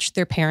to watch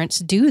their parents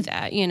do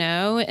that, you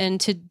know, and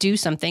to do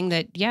something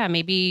that,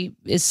 maybe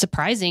is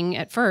surprising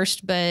at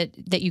first, but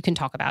that you can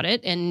talk about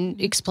it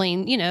and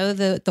explain, you know,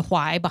 the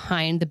why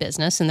behind the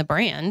business and the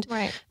brand.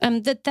 Right.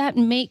 That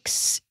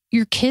makes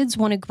your kids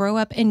want to grow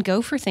up and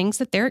go for things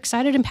that they're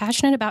excited and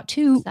passionate about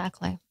too.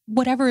 Exactly.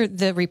 Whatever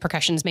the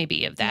repercussions may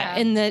be of that.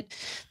 Yeah. And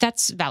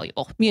that's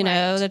valuable. You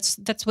know,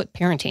 that's what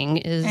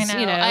parenting is. I know.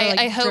 You know,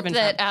 I hope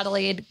that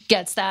Adelaide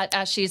gets that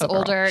as she's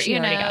older. She you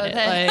know, got it.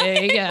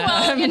 Like,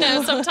 well, you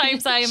know,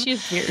 sometimes I'm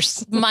she's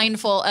fierce.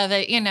 mindful of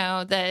it, you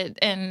know,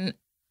 and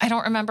I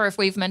don't remember if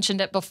we've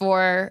mentioned it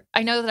before.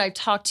 I know that I've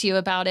talked to you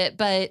about it,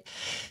 but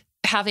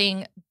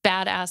having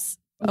Badassladies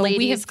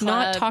we have Club.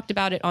 not talked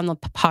about it on the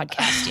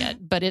podcast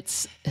yet, but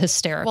it's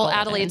hysterical. Well,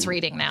 Adelaide's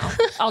reading now.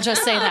 I'll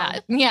just say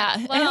that.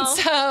 Yeah. Well,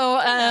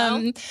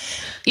 and so,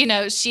 you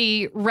know,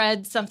 she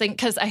read something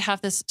because I have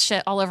this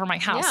shit all over my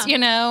house, you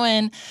know,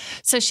 and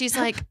so she's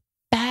like,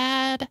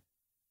 Badassladies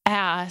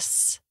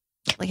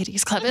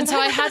Club. And so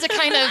I had to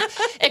kind of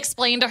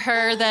explain to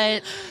her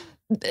that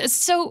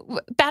so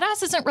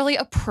badass isn't really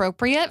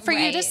appropriate for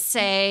you to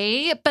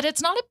say, but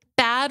it's not a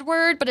bad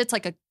word, but it's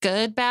like a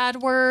good bad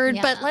word.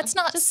 Yeah. But let's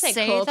not just say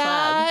cool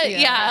that. Club.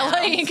 Yeah,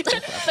 like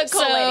the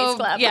cool ladies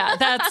club. Yeah,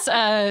 that's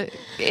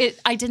it.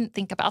 I didn't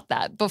think about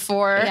that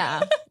before.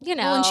 Yeah, you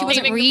know, and she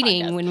wasn't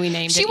reading when we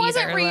named it. She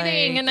wasn't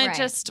reading, like, and it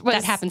just was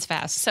that happens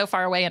fast, so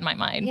far away in my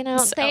mind. You know,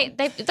 so.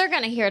 they're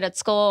gonna hear it at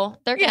school.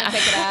 They're gonna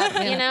pick it up.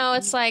 You know,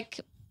 it's like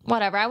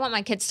whatever. I want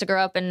my kids to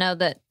grow up and know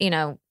that, you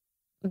know,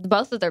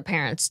 both of their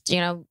parents, you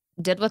know,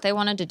 did what they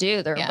wanted to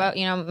do. They're both,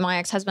 you know, my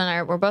ex-husband and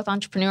I, we're both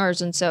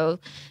entrepreneurs. And so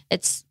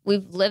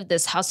we've lived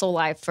this hustle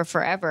life for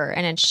forever.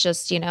 And it's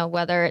just, you know,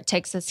 whether it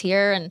takes us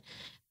here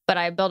but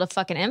I build a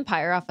fucking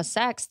empire off of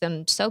sex,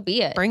 then so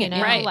be it. Bring it. You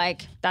know? Right.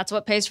 Like that's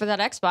what pays for that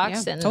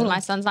Xbox. Yeah, and totally. my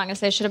son's not going to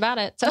say shit about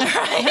it. So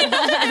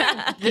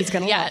he's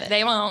going to love it.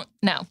 They won't.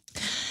 No.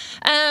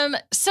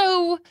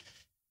 So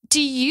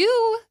do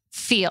you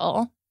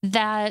feel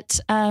that,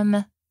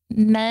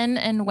 men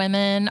and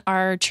women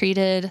are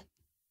treated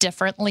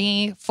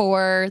differently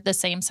for the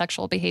same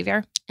sexual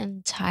behavior?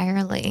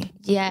 Entirely.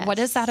 Yes. What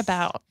is that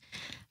about?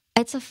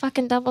 It's a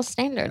fucking double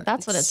standard.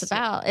 That's what it's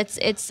about.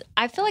 It's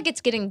I feel like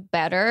it's getting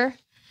better.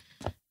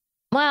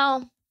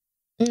 Well,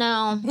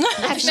 no.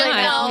 Actually,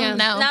 no.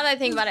 Now that I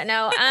think about it,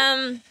 no.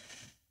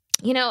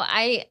 You know,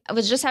 I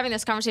was just having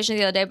this conversation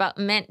the other day about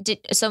men.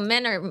 So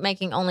men are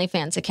making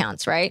OnlyFans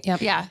accounts, right?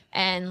 Yep. Yeah.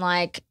 And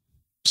like,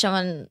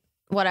 showing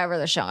whatever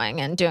they're showing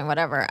and doing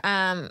whatever,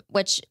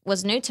 which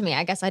was new to me.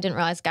 I guess I didn't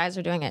realize guys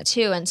are doing it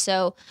too. And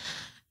so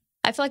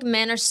I feel like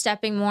men are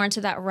stepping more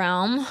into that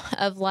realm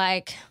of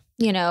like,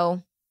 you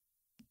know,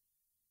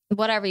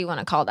 whatever you want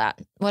to call that,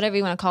 whatever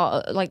you want to call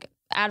it, like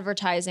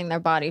advertising their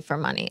body for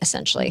money,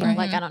 essentially. Right.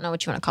 Like, I don't know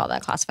what you want to call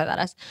that, classify that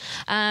as.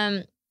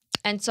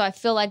 And so I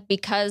feel like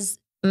because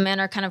men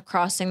are kind of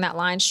crossing that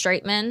line,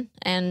 straight men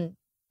and,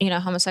 you know,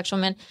 homosexual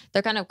men,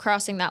 they're kind of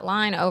crossing that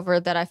line over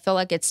that. I feel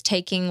like it's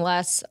taking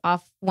less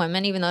off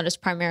women, even though it is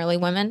primarily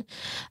women.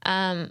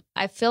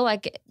 I feel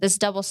like this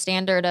double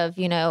standard of,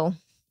 you know,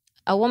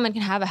 a woman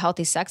can have a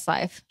healthy sex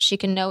life. She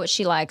can know what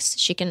she likes.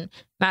 She can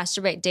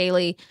masturbate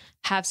daily,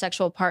 have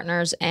sexual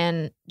partners,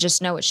 and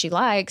just know what she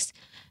likes.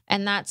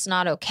 And that's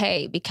not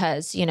okay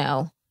because, you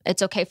know,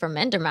 it's okay for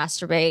men to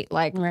masturbate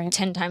like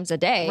 10 times a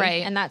day.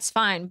 Right. And that's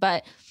fine.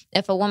 But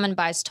if a woman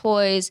buys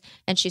toys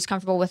and she's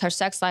comfortable with her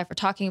sex life or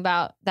talking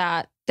about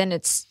that, then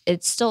it's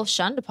still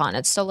shunned upon.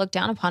 It's still looked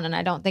down upon. And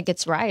I don't think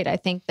it's right. I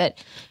think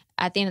that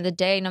at the end of the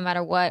day, no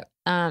matter what,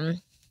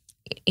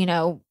 you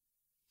know,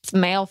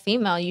 male,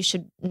 female, you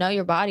should know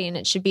your body, and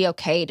it should be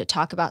okay to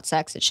talk about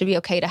sex. It should be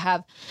okay to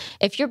have,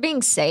 if you're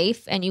being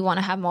safe and you want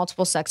to have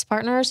multiple sex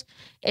partners,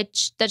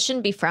 that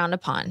shouldn't be frowned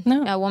upon.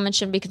 No. A woman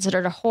shouldn't be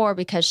considered a whore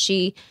because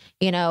she,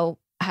 you know,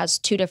 has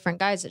 2 different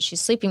guys that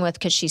she's sleeping with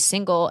because she's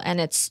single and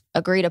it's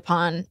agreed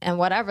upon and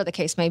whatever the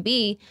case may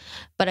be.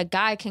 But a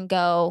guy can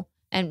go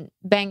and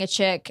bang a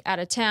chick out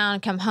of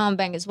town, come home,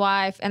 bang his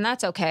wife, and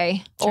that's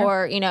okay.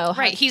 Sure. Or, you know.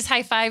 Right. He's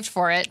high-fived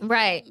for it.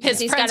 Right.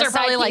 His friends are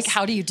probably like,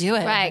 how do you do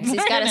it? Right. 'Cause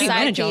he's got a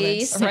side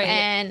piece. Right.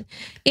 And,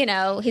 you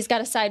know, he's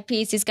got a side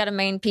piece. He's got a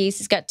main piece.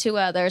 He's got 2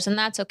 others. And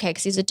that's okay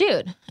because he's a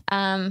dude.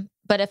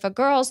 But if a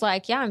girl's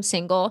like, yeah, I'm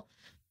single,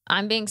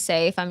 I'm being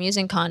safe, I'm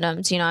using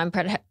condoms, you know, I'm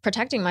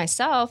protecting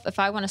myself. If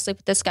I want to sleep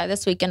with this guy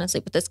this weekend and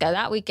sleep with this guy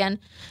that weekend,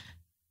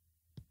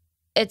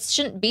 it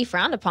shouldn't be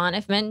frowned upon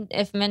if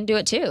men do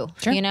it too.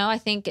 Sure. You know, I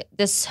think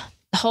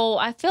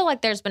I feel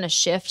like there's been a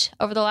shift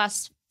over the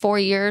last 4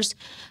 years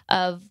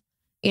of,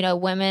 you know,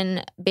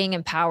 women being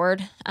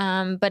empowered.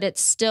 But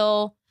it's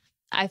still,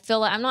 I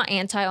feel like I'm not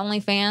anti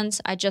OnlyFans.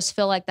 I just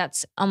feel like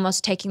that's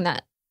almost taking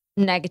that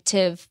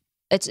negative.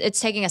 It's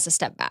taking us a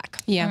step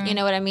back. Yeah. You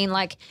know what I mean?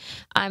 Like,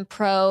 I'm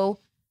pro,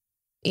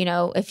 you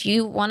know, if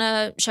you want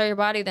to show your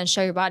body, then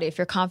show your body. If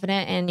you're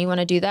confident and you want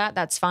to do that,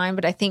 that's fine.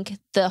 But I think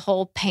the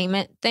whole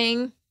payment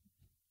thing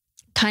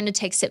kind of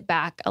takes it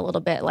back a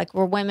little bit. Like,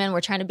 we're women,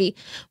 we're trying to be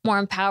more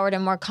empowered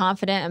and more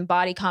confident and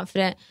body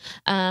confident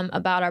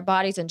about our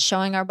bodies and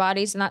showing our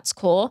bodies. And that's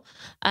cool.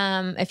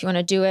 If you want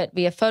to do it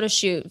via photo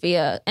shoot,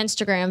 via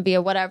Instagram,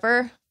 via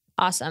whatever,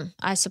 awesome.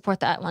 I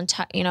support that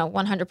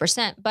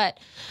 100%. But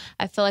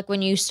I feel like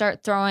when you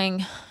start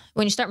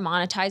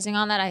monetizing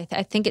on that,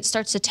 I think it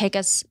starts to take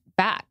us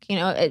back. You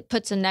know, it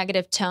puts a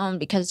negative tone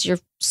because you're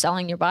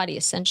selling your body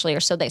essentially, or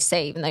so they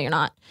say, even though you're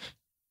not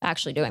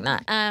actually doing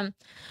that.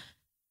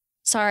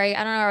 Sorry,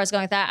 I don't know where I was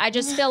going with that. I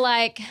just feel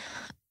like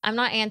I'm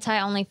not anti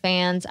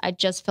OnlyFans. I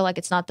just feel like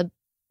it's not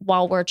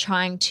while we're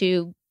trying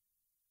to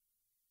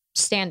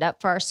stand up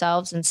for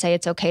ourselves and say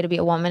it's okay to be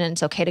a woman and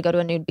it's okay to go to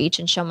a nude beach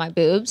and show my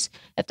boobs,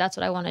 if that's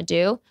what I want to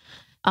do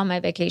on my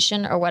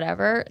vacation or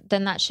whatever,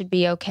 then that should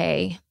be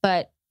okay.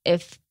 But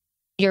if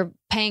you're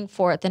paying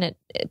for it, then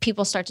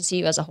people start to see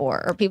you as a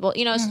whore, or people,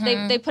 you know,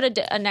 they put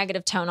a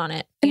negative tone on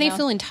it. And they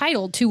feel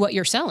entitled to what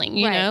you're selling,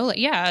 you know? Like,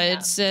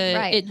 it's,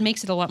 Right. it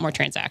makes it a lot more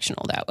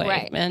transactional that way.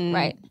 Right. And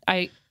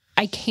Right.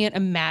 I can't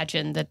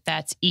imagine that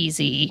that's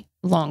easy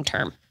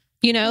long-term,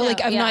 you know, No,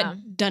 like I've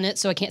not done it,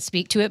 so I can't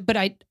speak to it, but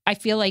I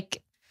feel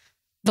like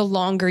the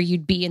longer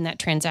you'd be in that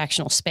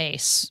transactional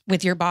space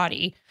with your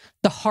body,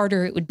 the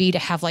harder it would be to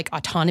have like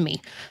autonomy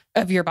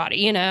of your body,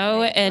 you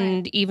know,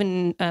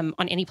 even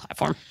on any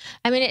platform.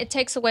 I mean, it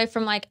takes away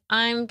from like,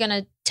 I'm going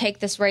to take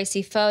this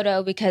racy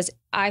photo because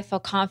I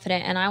feel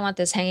confident and I want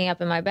this hanging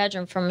up in my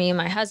bedroom for me and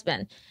my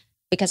husband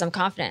because I'm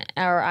confident,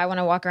 or I want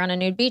to walk around a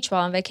nude beach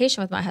while on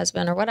vacation with my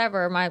husband or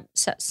whatever, my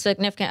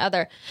significant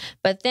other.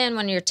 But then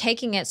when you're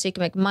taking it so you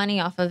can make money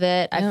off of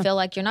it, I feel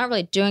like you're not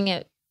really doing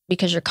it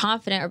because you're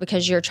confident or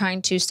because you're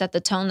trying to set the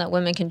tone that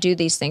women can do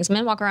these things.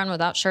 Men walk around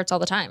without shirts all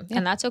the time,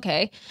 and that's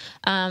okay.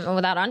 And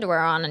without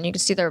underwear on, and you can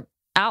see their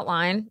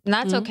outline, and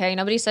that's okay.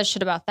 Nobody says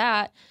shit about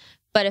that.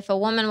 But if a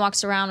woman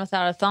walks around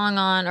without a thong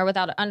on or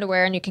without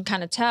underwear, and you can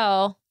kind of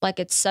tell, like,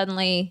 it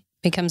suddenly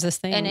becomes this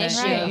thing, an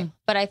issue.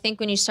 But I think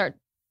when you start,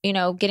 you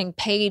know, getting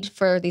paid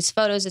for these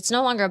photos, it's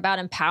no longer about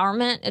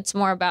empowerment. It's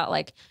more about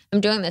like, I'm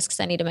doing this because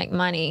I need to make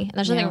money. And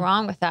there's nothing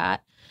wrong with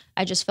that.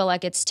 I just feel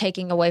like it's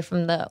taking away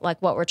from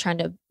what we're trying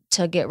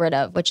to get rid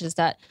of, which is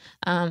that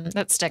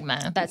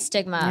stigma,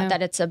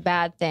 that it's a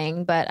bad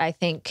thing. But I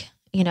think,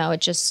 you know,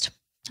 it just,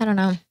 I don't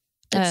know.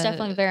 It's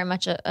definitely very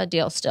much a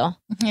deal still.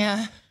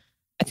 Yeah.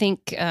 I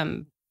think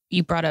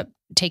you brought up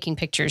taking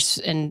pictures,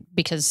 and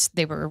because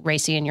they were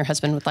racy and your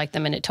husband would like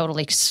them, and it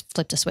totally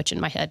flipped a switch in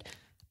my head.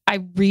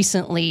 I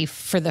recently,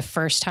 for the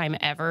first time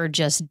ever,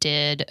 just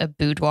did a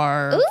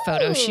boudoir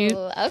photo shoot.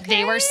 Okay.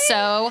 They were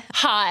so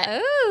hot.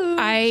 Ooh.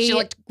 She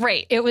looked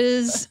great. It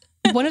was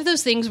one of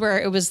those things where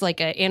it was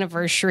like an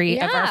anniversary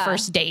of our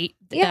first date.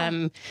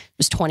 It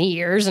was 20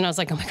 years. And I was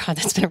like, oh my God,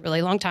 that's been a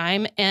really long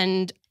time.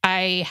 And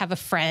I have a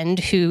friend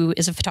who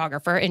is a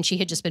photographer, and she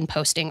had just been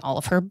posting all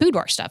of her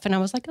boudoir stuff. And I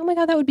was like, oh my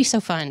God, that would be so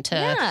fun to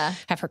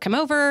have her come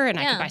over, and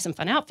I could buy some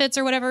fun outfits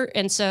or whatever.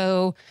 And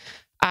so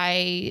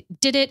I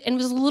did it and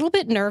was a little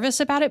bit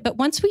nervous about it. But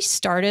once we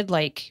started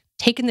like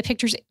taking the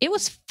pictures, it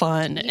was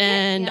fun.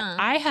 And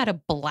I had a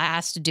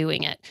blast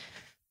doing it.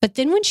 But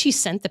then when she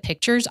sent the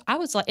pictures, I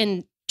was like,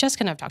 and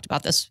Jessica and I've talked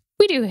about this.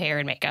 We do hair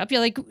and makeup.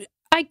 You're like,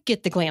 I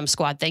get the glam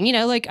squad thing, you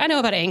know, like I know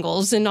about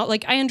angles and not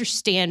like, I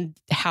understand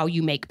how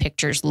you make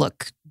pictures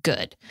look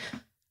good.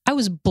 I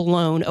was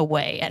blown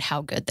away at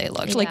how good they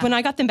looked. Like when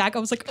I got them back, I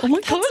was like, oh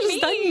my God, is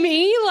that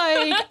me?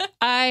 Like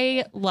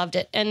I loved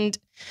it. And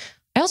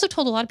I also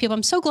told a lot of people,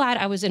 I'm so glad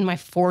I was in my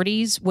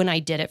 40s when I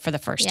did it for the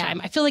first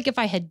time. I feel like if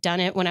I had done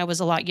it when I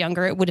was a lot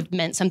younger, it would have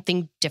meant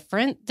something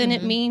different than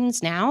it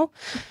means now.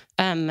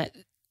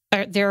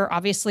 There are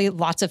obviously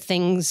lots of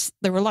things.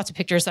 There were lots of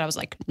pictures that I was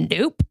like,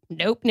 nope,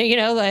 you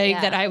know,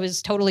 like that I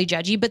was totally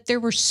judgy. But there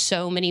were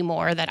so many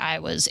more that I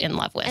was in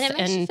love with. And it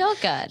makes you feel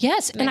good.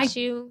 Yes. And I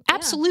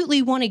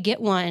absolutely want to get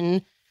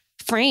one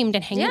framed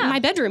and hang it in my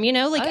bedroom, you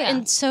know, like,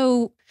 and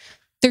so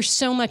there's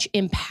so much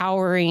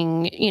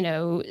empowering, you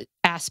know,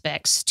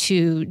 aspects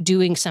to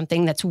doing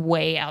something that's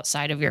way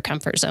outside of your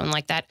comfort zone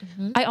like that.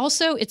 I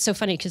also, it's so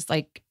funny because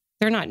like,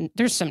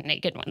 there's some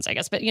naked ones, I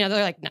guess, but you know,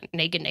 they're like not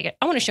naked.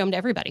 I want to show them to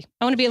everybody.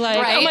 I want to be like,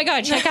 oh my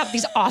God, check out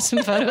these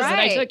awesome photos that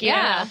I took.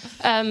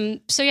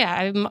 So yeah,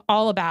 I'm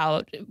all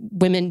about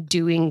women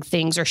doing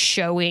things or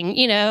showing,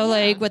 you know,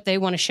 like what they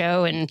want to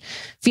show and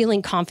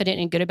feeling confident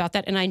and good about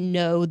that. And I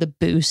know the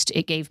boost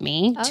it gave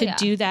me to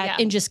do that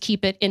and just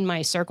keep it in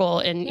my circle.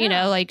 And, you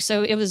know, like,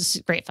 so it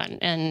was great fun.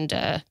 And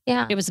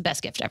it was the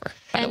best gift ever,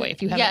 by the way,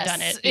 if you haven't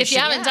done it. If you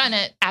haven't done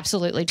it,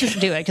 absolutely just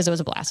do it because it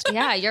was a blast.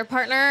 Yeah, your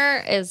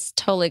partner is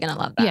totally going to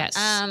love that.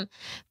 Yes.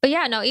 But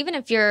yeah, no, even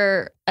if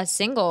you're a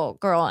single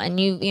girl and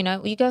you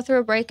know, you go through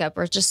a breakup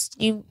or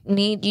just you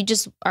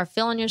just are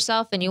feeling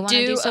yourself and you want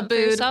to do something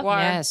for yourself.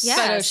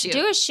 Yes.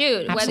 Do a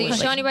shoot. Absolutely. Whether you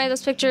show anybody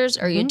those pictures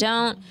or you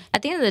don't,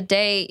 at the end of the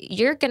day,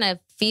 you're going to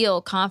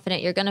feel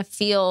confident. You're going to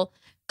feel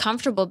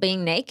comfortable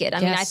being naked. I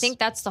mean, I think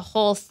that's the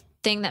whole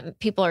thing that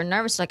people are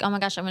nervous. Like, oh my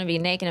gosh, I'm going to be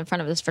naked in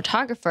front of this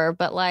photographer.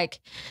 But like,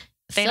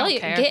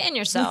 get in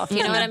yourself.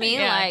 You know what I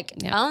mean?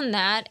 Own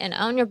that and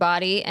own your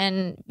body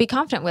and be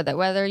confident with it,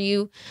 whether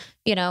you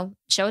know,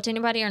 show it to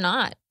anybody or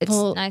not. It's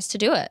nice to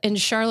do it. And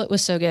Charlotte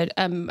was so good.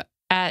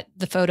 At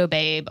the Photo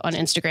Babe on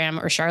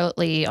Instagram or Charlotte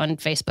Lee on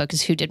Facebook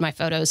is who did my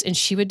photos. And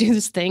she would do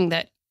this thing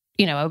that,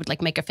 you know, I would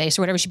like make a face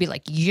or whatever. She'd be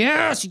like,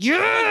 yes, you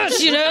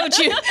know, and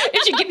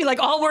she'd get me like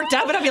all worked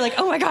up and I'd be like,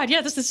 oh my God,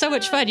 yeah, this is so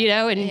much fun, you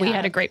know? And we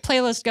had a great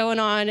playlist going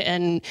on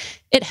and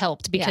it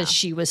helped because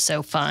she was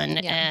so fun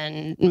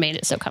and made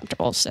it so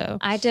comfortable. So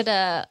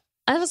it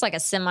was like a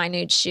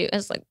semi-nude shoot. It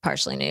was like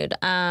partially nude.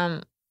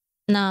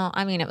 No,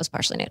 I mean, it was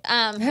partially nude.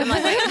 I'm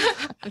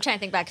trying to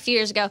think back a few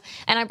years ago.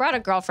 And I brought a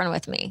girlfriend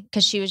with me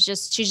because she's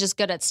just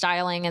good at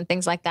styling and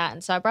things like that.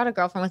 And so I brought a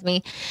girlfriend with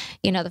me.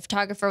 You know, the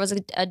photographer was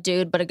a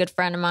dude, but a good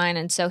friend of mine.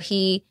 And so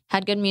he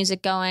had good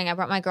music going. I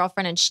brought my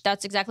girlfriend and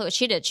that's exactly what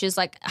she did. She was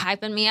like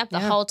hyping me up the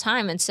whole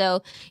time. And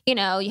so, you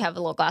know, you have a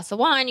little glass of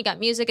wine, you got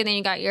music, and then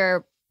you got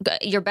your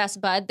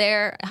best bud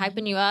there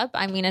hyping you up.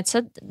 I mean, it's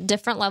a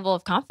different level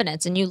of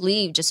confidence and you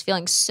leave just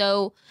feeling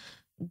so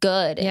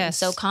good and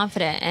so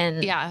confident.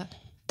 And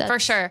for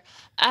sure.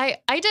 I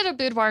did a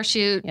boudoir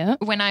shoot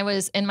when I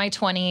was in my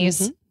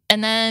 20s.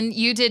 And then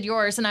you did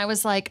yours. And I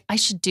was like, I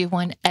should do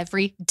one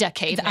every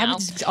decade now. I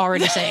was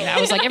already saying that.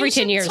 I was like, every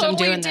 10 years I'm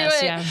doing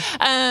this.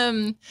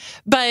 Yeah.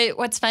 But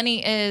what's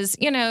funny is,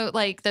 you know,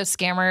 like those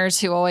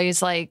scammers who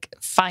always like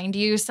find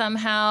you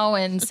somehow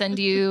and send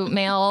you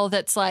mail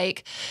that's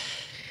like,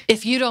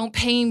 if you don't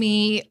pay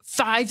me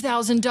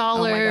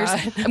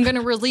 $5,000, I'm going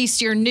to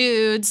release your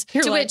nudes.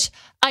 Which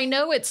I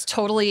know it's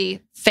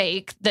totally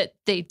fake that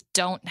they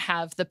don't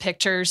have the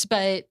pictures,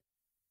 but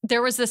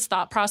there was this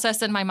thought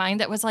process in my mind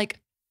that was like,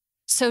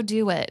 so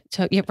do it.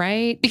 So, yeah,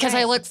 right. Because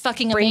I look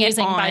fucking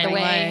amazing, by the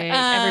way.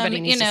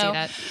 Everybody needs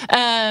to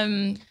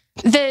see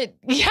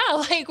that.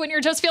 Like when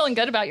you're just feeling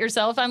good about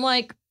yourself, I'm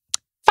like,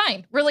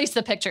 fine, release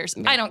the pictures.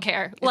 I don't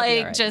care.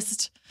 Like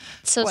just...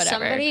 So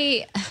whatever.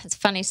 It's a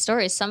funny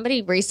story.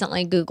 Somebody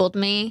recently Googled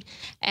me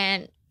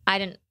and I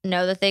didn't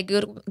know that they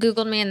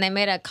Googled me and they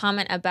made a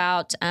comment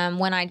about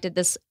when I did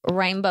this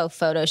rainbow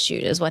photo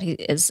shoot is what he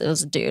is. It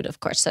was a dude, of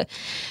course. So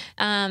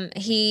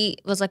he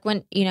was like,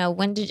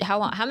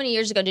 how many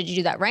years ago did you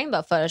do that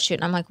rainbow photo shoot?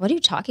 And I'm like, what are you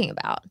talking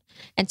about?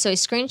 And so he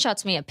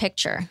screenshots me a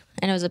picture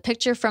and it was a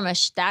picture from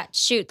that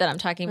shoot that I'm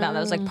talking about that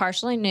was like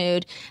partially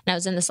nude. And I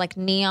was in this like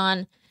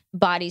neon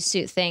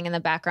bodysuit thing and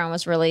the background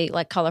was really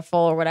like colorful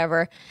or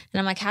whatever. And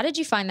I'm like, how did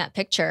you find that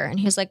picture? And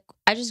he was like,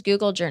 I just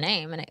Googled your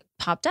name and it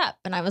popped up.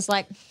 And I was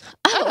like,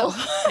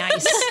 oh,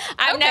 Nice.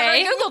 I've never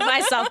Googled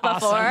myself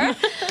before.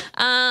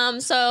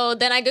 So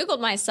then I Googled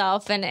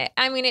myself and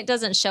it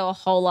doesn't show a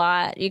whole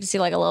lot. You can see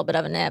like a little bit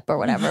of a nip or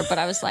whatever, but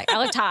I was like, I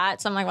looked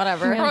hot. So I'm like,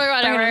 whatever.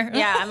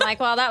 Yeah. I'm like,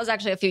 well, that was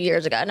actually a few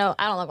years ago. No,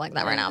 I don't look like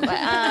that right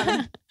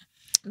now.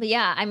 But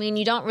yeah, I mean,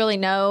 you don't really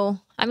know.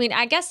 I mean,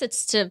 I guess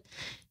it's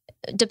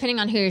depending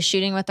on who you're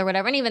shooting with or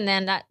whatever. And even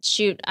then that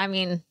shoot, I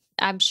mean,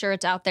 I'm sure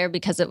it's out there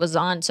because it was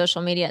on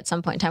social media at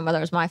some point in time, whether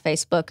it was my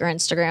Facebook or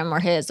Instagram or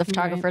his, the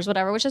photographer's,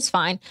 whatever, which is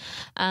fine.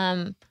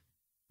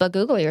 But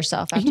Google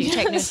yourself after you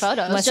take new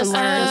photos. Lesson just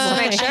learned.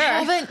 to make sure.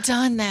 I haven't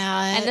done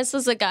that. And this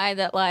was a guy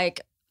that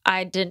like,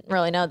 I didn't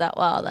really know that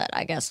well that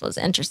I guess was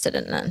interested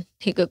in it.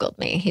 He Googled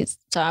me.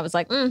 So I was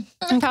like, I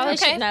probably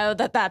should know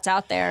that that's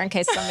out there in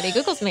case somebody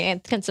Googles me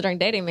and considering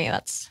dating me.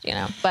 That's,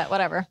 but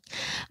whatever.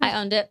 I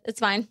owned it. It's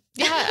fine.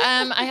 Yeah,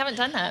 I haven't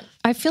done that.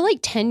 I feel like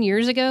 10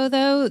 years ago,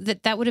 though,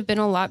 that would have been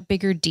a lot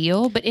bigger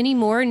deal. But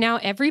anymore, now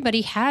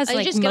everybody has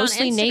like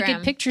mostly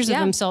naked pictures of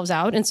themselves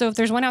out. And so if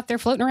there's one out there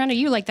floating around of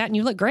you like that and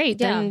you look great,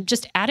 then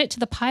just add it to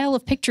the pile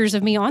of pictures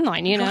of me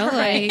online,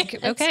 Right.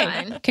 Like, okay,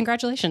 fine.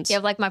 Congratulations. You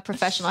have like my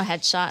profestional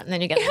headshot and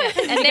then you get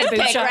a nip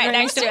pic right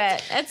next to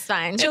it. It's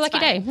fine. It's your lucky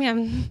day.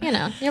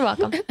 Yeah. You're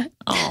welcome.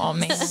 Oh,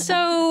 man.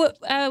 So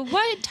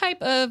what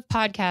type of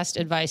podcast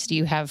advice do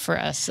you have for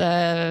us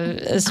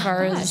as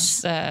far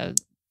as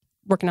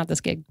working out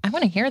this gig? I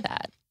want to hear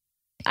that.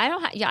 I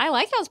don't. I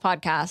like those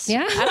podcasts.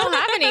 Yeah, I don't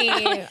have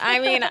any. I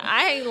mean,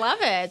 I love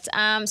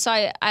it. So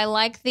I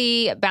like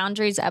the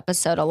boundaries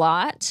episode a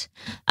lot.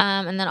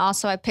 And then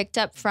also I picked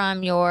up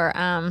from your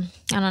I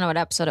don't know what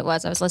episode it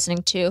was. I was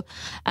listening to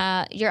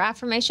your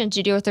affirmations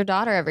you do with your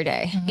daughter every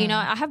day. Mm-hmm.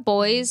 I have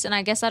boys, and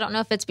I guess I don't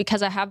know if it's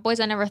because I have boys.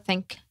 I never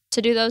think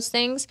to do those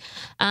things.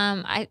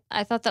 I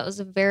thought that was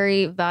a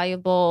very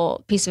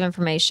valuable piece of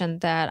information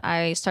that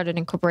I started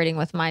incorporating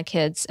with my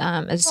kids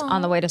is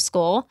on the way to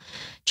school,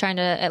 trying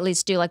to at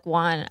least do like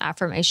one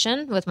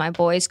affirmation with my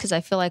boys. Cause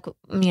I feel like,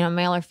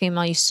 male or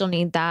female, you still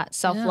need that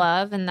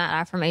self-love and that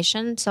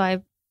affirmation. So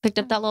I picked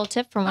up that little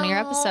tip from one of your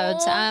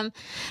episodes.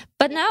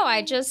 But no,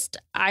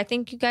 I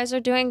think you guys are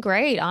doing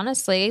great.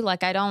 Honestly,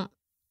 like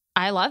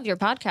I love your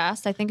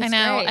podcast. I think it's great.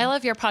 I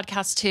love your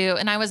podcast too.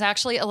 And I was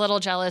actually a little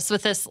jealous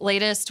with this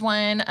latest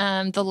one,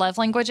 the love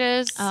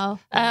languages. Oh,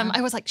 yeah.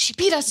 I was like, she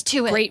beat us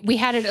to it. Great. We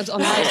had it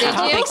on the list of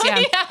topics.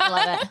 Yeah. I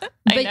love it.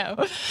 I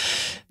know.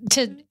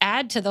 To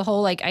add to the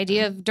whole like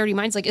idea of Dirty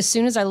Minds, like as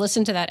soon as I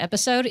listened to that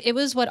episode, it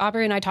was what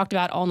Aubrey and I talked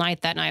about all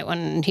night that night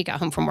when he got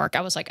home from work.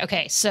 I was like,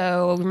 okay,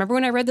 so remember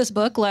when I read this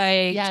book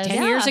like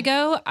 10 years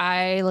ago?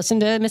 I listened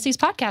to Missy's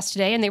podcast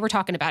today and they were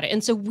talking about it.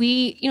 And so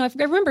we, I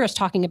remember us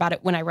talking about it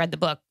when I read the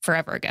book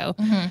forever ago.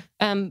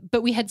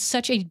 But we had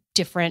such a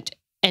different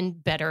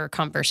and better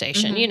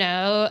conversation,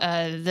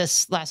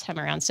 this last time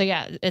around. So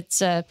yeah,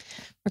 it's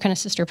we're kind of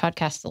sister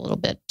podcasts a little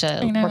bit,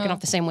 working off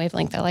the same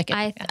wavelength. I like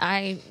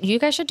it. You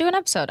guys should do an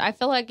episode. I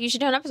feel like you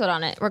should do an episode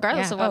on it,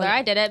 regardless of whether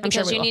I did it,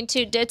 because sure you need to.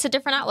 It's a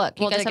different outlook.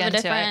 You guys have a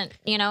different.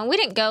 We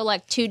didn't go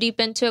like too deep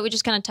into it. We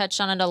just kind of touched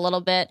on it a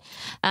little bit.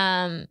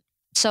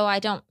 So I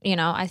don't,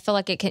 I feel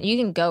like you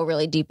can go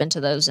really deep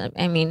into those.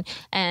 I mean,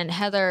 and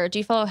Heather, do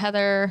you follow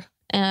Heather?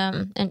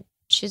 And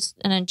she's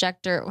an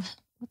Injector.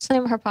 What's the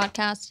name of her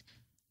podcast?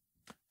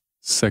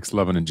 Sex,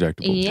 Love, and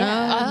Injectable.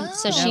 Yeah.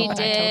 So she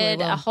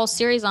did a whole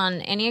series on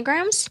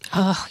Enneagrams.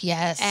 Oh,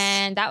 yes.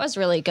 And that was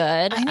really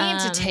good. I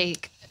need to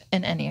take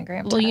an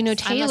Enneagram Well,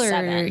 test. Taylor,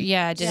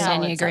 did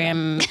an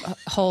Enneagram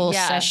whole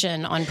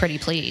session on Pretty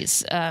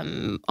Please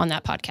on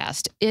that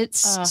podcast. It's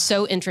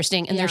so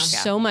interesting, and there's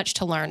so much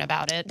to learn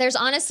about it. There's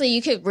honestly,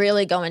 you could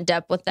really go in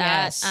depth with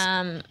that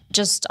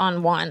just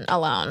on one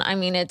alone. I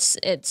mean,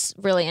 it's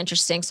really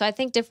interesting. So I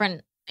think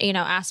different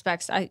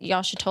aspects.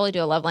 Y'all should totally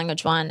do a love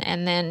language one,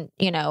 and then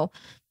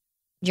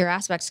your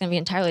aspect's gonna be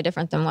entirely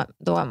different than what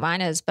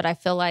mine is. But I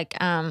feel like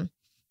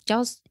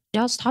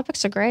y'all's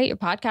topics are great. Your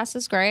podcast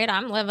is great.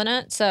 I'm living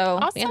it. So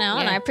awesome.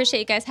 And I appreciate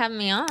you guys having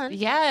me on.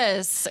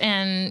 Yes,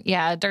 and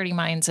Dirty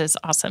Minds is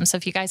awesome. So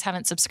if you guys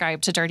haven't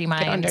subscribed to Dirty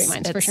Minds, get on Dirty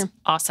Minds for sure.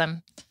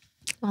 Awesome.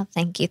 Well,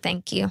 thank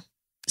you.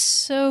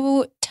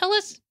 So tell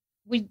us.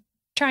 We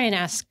try and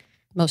ask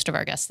most of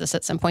our guests this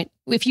at some point.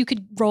 If you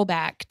could roll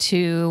back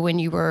to when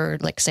you were,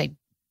 like, say,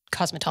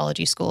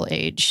 cosmetology school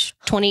age,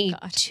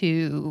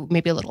 22,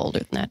 maybe a little older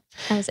than that.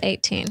 I was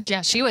 18.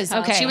 Yeah, she was.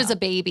 Okay, she was a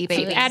baby.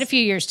 So add a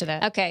few years to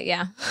that. Okay,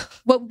 yeah.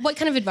 What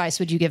kind of advice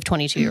would you give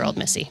 22-year-old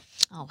Missy?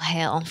 Oh,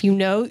 hell. If you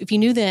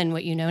knew then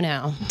what you know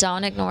now.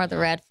 Don't ignore the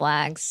red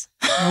flags.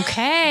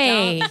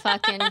 Okay. Don't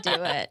fucking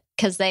do it.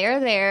 Because they are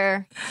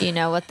there. You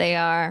know what they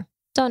are.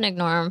 Don't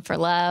ignore them for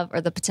love or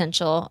the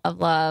potential of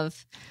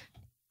love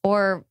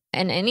or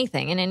in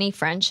anything, in any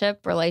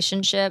friendship,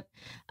 relationship.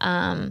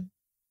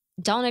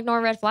 Don't ignore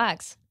red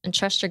flags and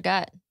trust your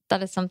gut.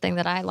 That is something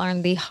that I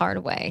learned the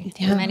hard way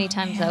many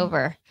times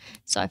over.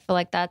 So I feel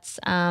like that's,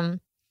 that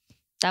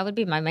would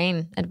be my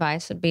main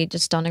advice would be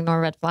just don't ignore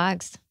red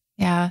flags.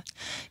 Yeah.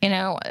 You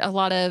know, a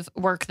lot of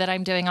work that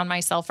I'm doing on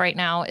myself right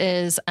now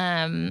is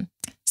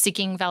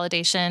seeking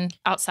validation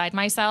outside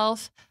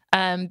myself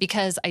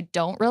because I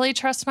don't really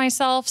trust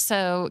myself.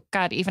 So,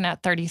 God, even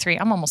at 33,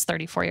 I'm almost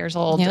 34 years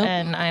old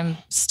and I'm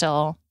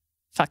still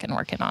fucking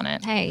working on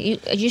it. Hey,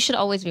 you should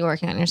always be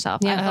working on yourself.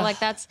 Yeah. I feel like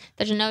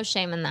there's no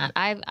shame in that.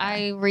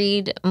 I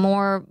read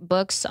more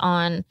books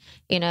on,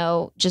 you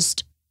know,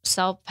 just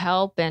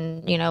self-help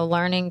and, you know,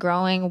 learning,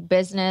 growing,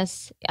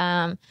 business.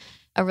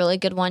 A really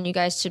good one you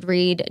guys should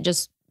read,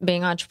 just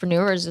being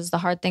entrepreneurs, is The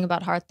Hard Thing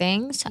About Hard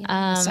Things.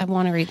 Yes, I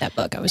want to read that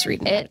book. I was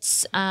reading it.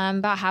 It's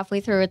about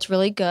halfway through. It's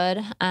really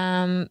good.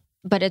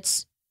 But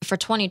it's for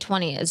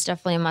 2020 is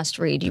definitely a must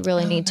read. You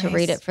really need to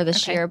read it for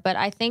this year. But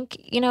I think,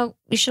 you know,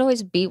 you should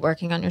always be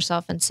working on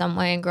yourself in some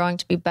way and growing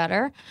to be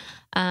better,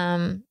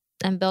 and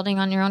building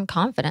on your own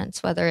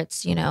confidence, whether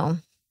it's, you know,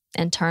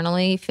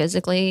 internally,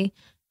 physically,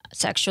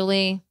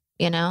 sexually,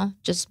 you know,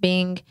 just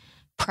being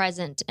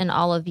present in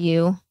all of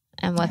you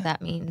and what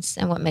that means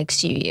and what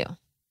makes you you.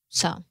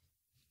 So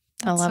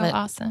I love it.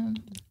 Awesome.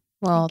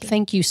 Well,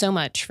 thank you so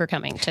much for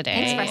coming today.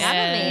 Thanks for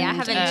having me. I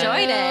have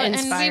enjoyed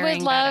it. And we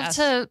would love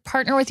to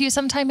partner with you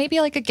sometime,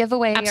 maybe like a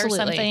giveaway or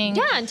something.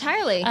 Yeah,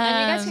 entirely. And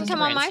you guys can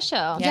come on my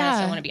show.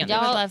 Yes, I want to be on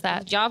Y'all there. would love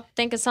that. Y'all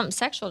think it's something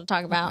sexual to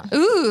talk about.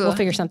 Ooh. We'll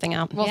figure something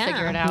out. We'll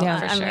figure it out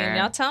for sure. I mean,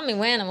 y'all tell me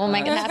when and we'll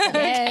make it happen.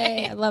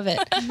 Yay, I love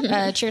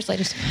it. Cheers,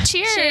 ladies.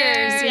 Cheers.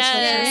 Cheers.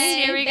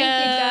 Yes. Here we go.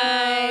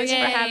 Thank you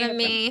guys for having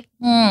me.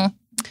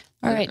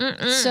 All right.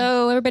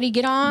 So everybody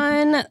get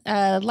on,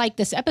 like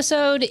this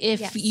episode.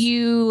 If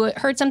you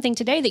heard something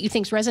today that you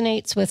think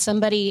resonates with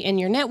somebody in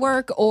your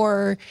network,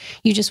 or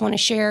you just want to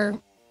share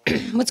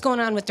what's going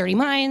on with Dirty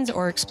Minds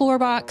or Explor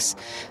Box,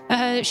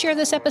 share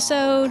this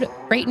episode,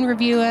 rate and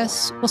review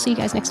us. We'll see you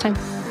guys next time.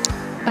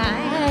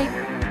 Bye.